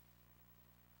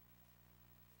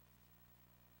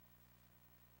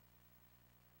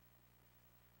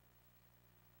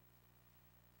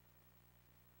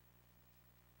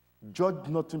 Judge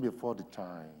nothing before the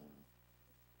time.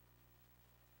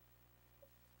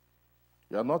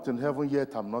 You are not in heaven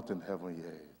yet, I'm not in heaven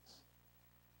yet.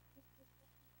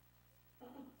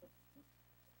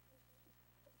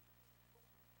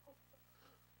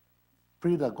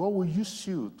 Pray that God will use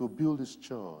you to build His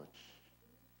church.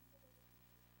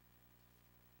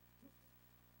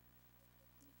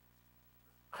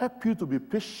 Help you to be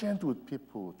patient with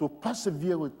people, to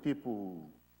persevere with people,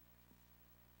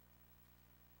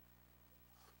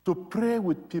 to pray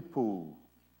with people.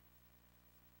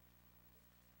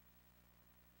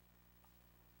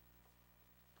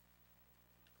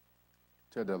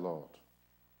 Tell the Lord.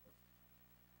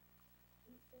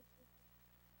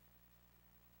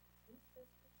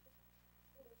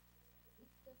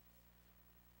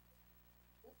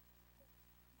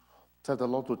 Tell the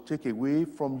Lord to take away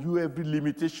from you every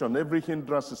limitation, every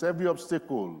hindrance, every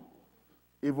obstacle,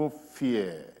 even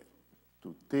fear,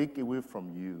 to take away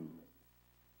from you.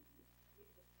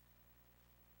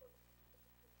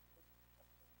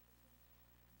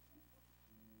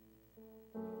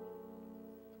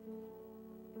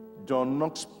 John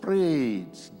Knox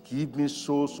prayed, give me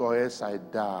souls or else I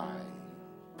die.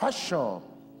 Passion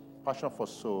for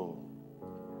soul.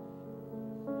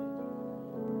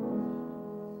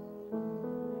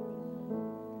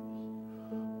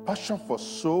 Passion for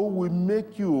soul will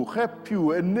make you, help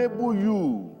you, enable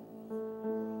you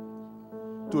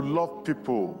to love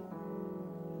people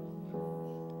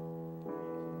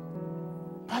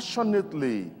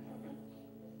passionately,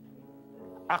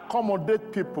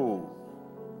 accommodate people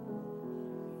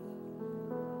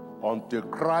until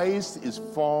Christ is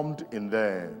formed in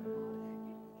them.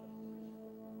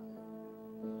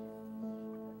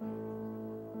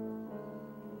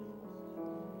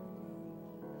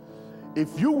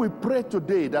 If you will pray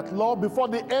today that, Lord, before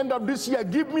the end of this year,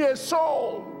 give me a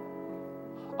soul.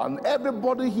 And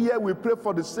everybody here will pray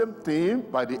for the same thing.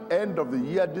 By the end of the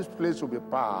year, this place will be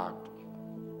packed.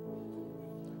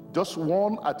 Just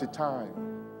one at a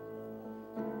time.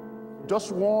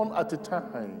 Just one at a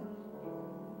time.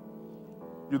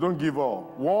 You don't give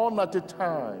up. One at a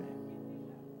time.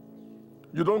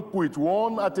 You don't quit.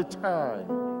 One at a time.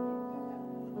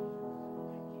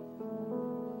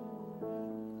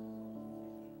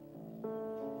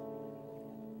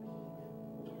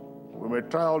 We may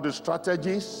try all the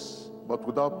strategies, but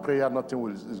without prayer, nothing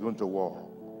is going to work.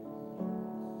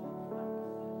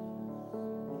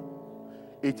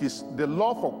 It is the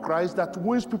love of Christ that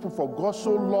wins people, for God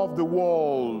so loved the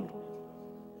world.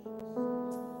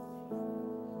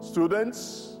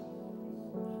 Students,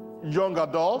 young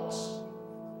adults,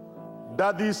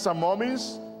 daddies and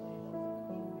mommies,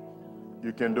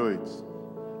 you can do it.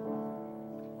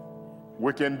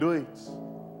 We can do it.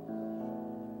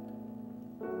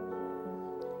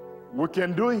 We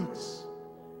can do it.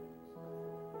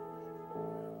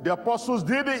 The apostles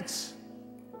did it.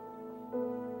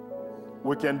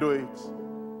 We can do it.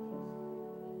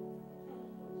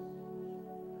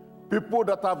 People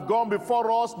that have gone before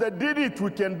us, they did it.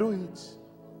 We can do it.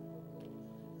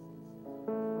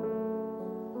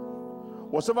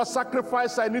 Whatever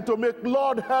sacrifice I need to make,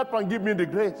 Lord, help and give me the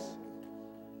grace.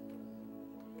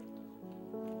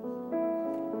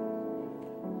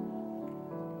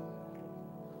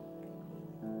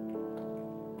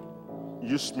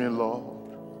 Use me, Lord.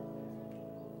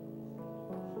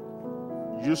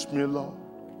 Use me, Lord.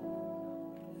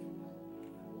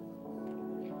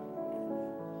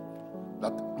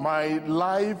 That my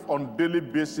life on daily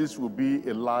basis will be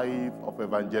a life of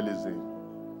evangelism.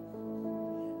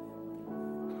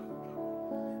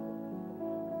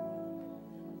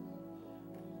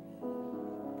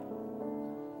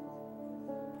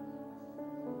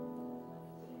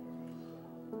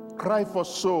 Cry for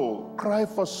soul, cry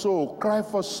for soul, cry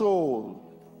for soul.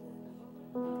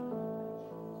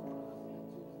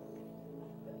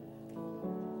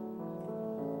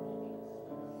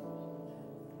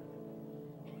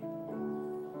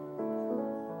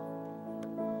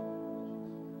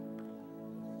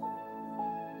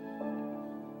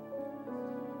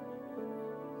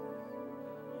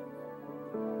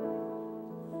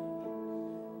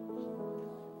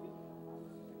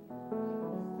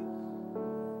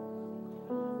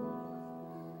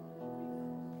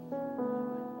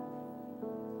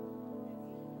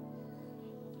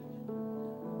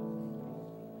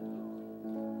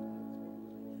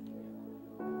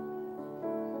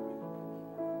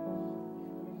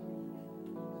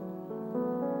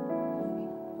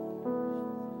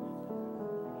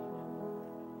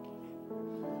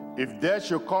 If death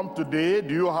should come today,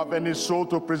 do you have any soul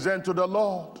to present to the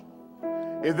Lord?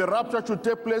 If the rapture should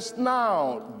take place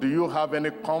now, do you have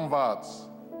any converts?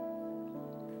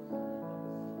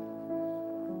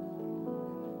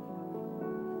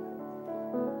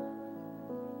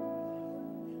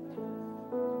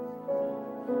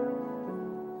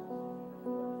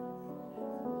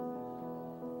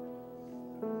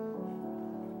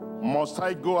 Must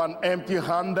I go and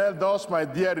empty-handed, thus my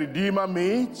dear Redeemer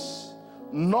meets?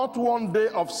 Not one day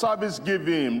of service give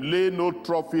him, lay no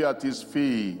trophy at his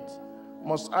feet.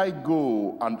 Must I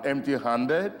go and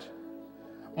empty-handed?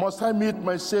 Must I meet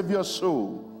my Savior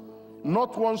so?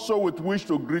 Not one soul with which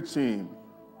to greet him.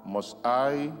 Must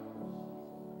I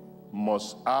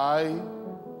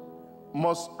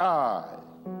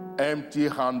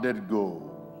empty-handed go?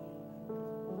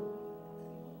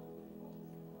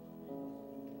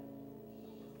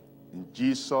 In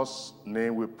Jesus'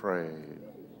 name we pray.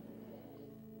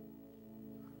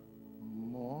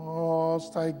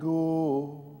 Must I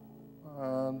go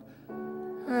and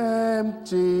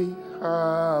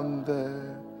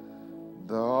empty-handed,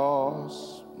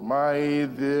 thus my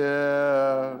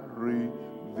dear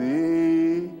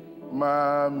Redeemer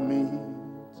meet?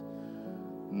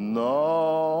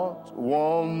 Not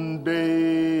one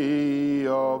day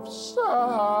of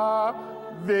service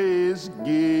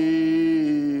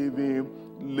give him,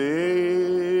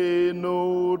 lay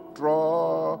no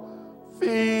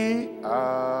trophy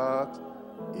at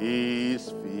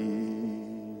his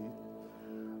feet.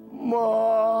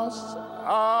 Must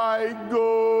I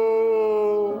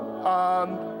go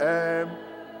and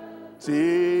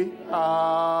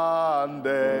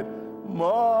empty-handed?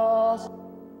 Must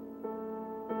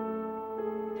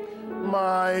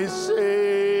my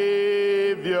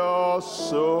Savior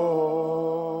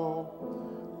so?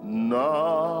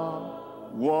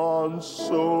 Not one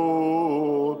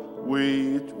soul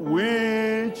with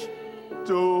which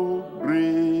to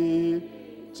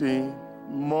greet him.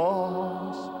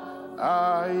 Must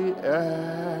I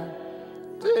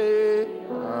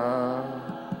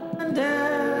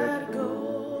empty-handed go?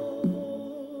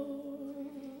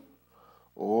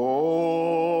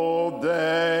 Oh,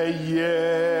 the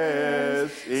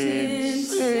years in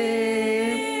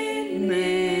sinning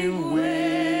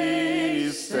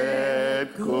wasted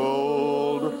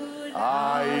cold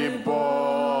I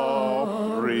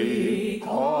bore,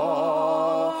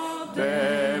 recall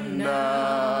them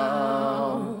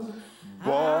now,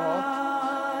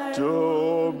 but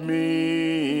to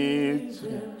meet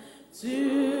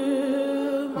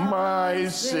my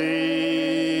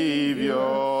Savior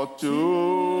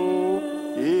to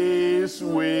his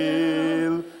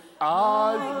will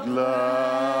I'd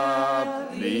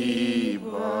gladly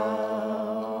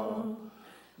bow.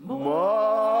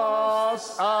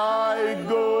 Must I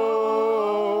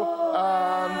go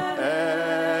and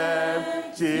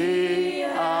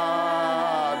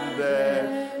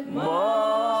empty-handed?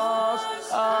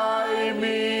 Must I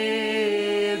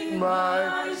meet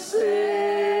my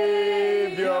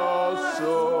Savior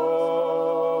so?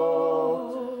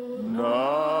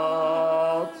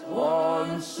 Not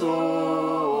one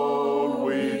soul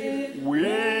with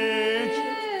which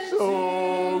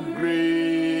so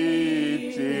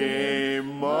great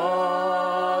him.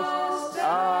 Must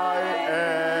I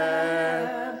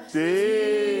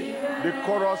empty? The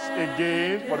chorus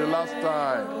again for the last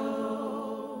time.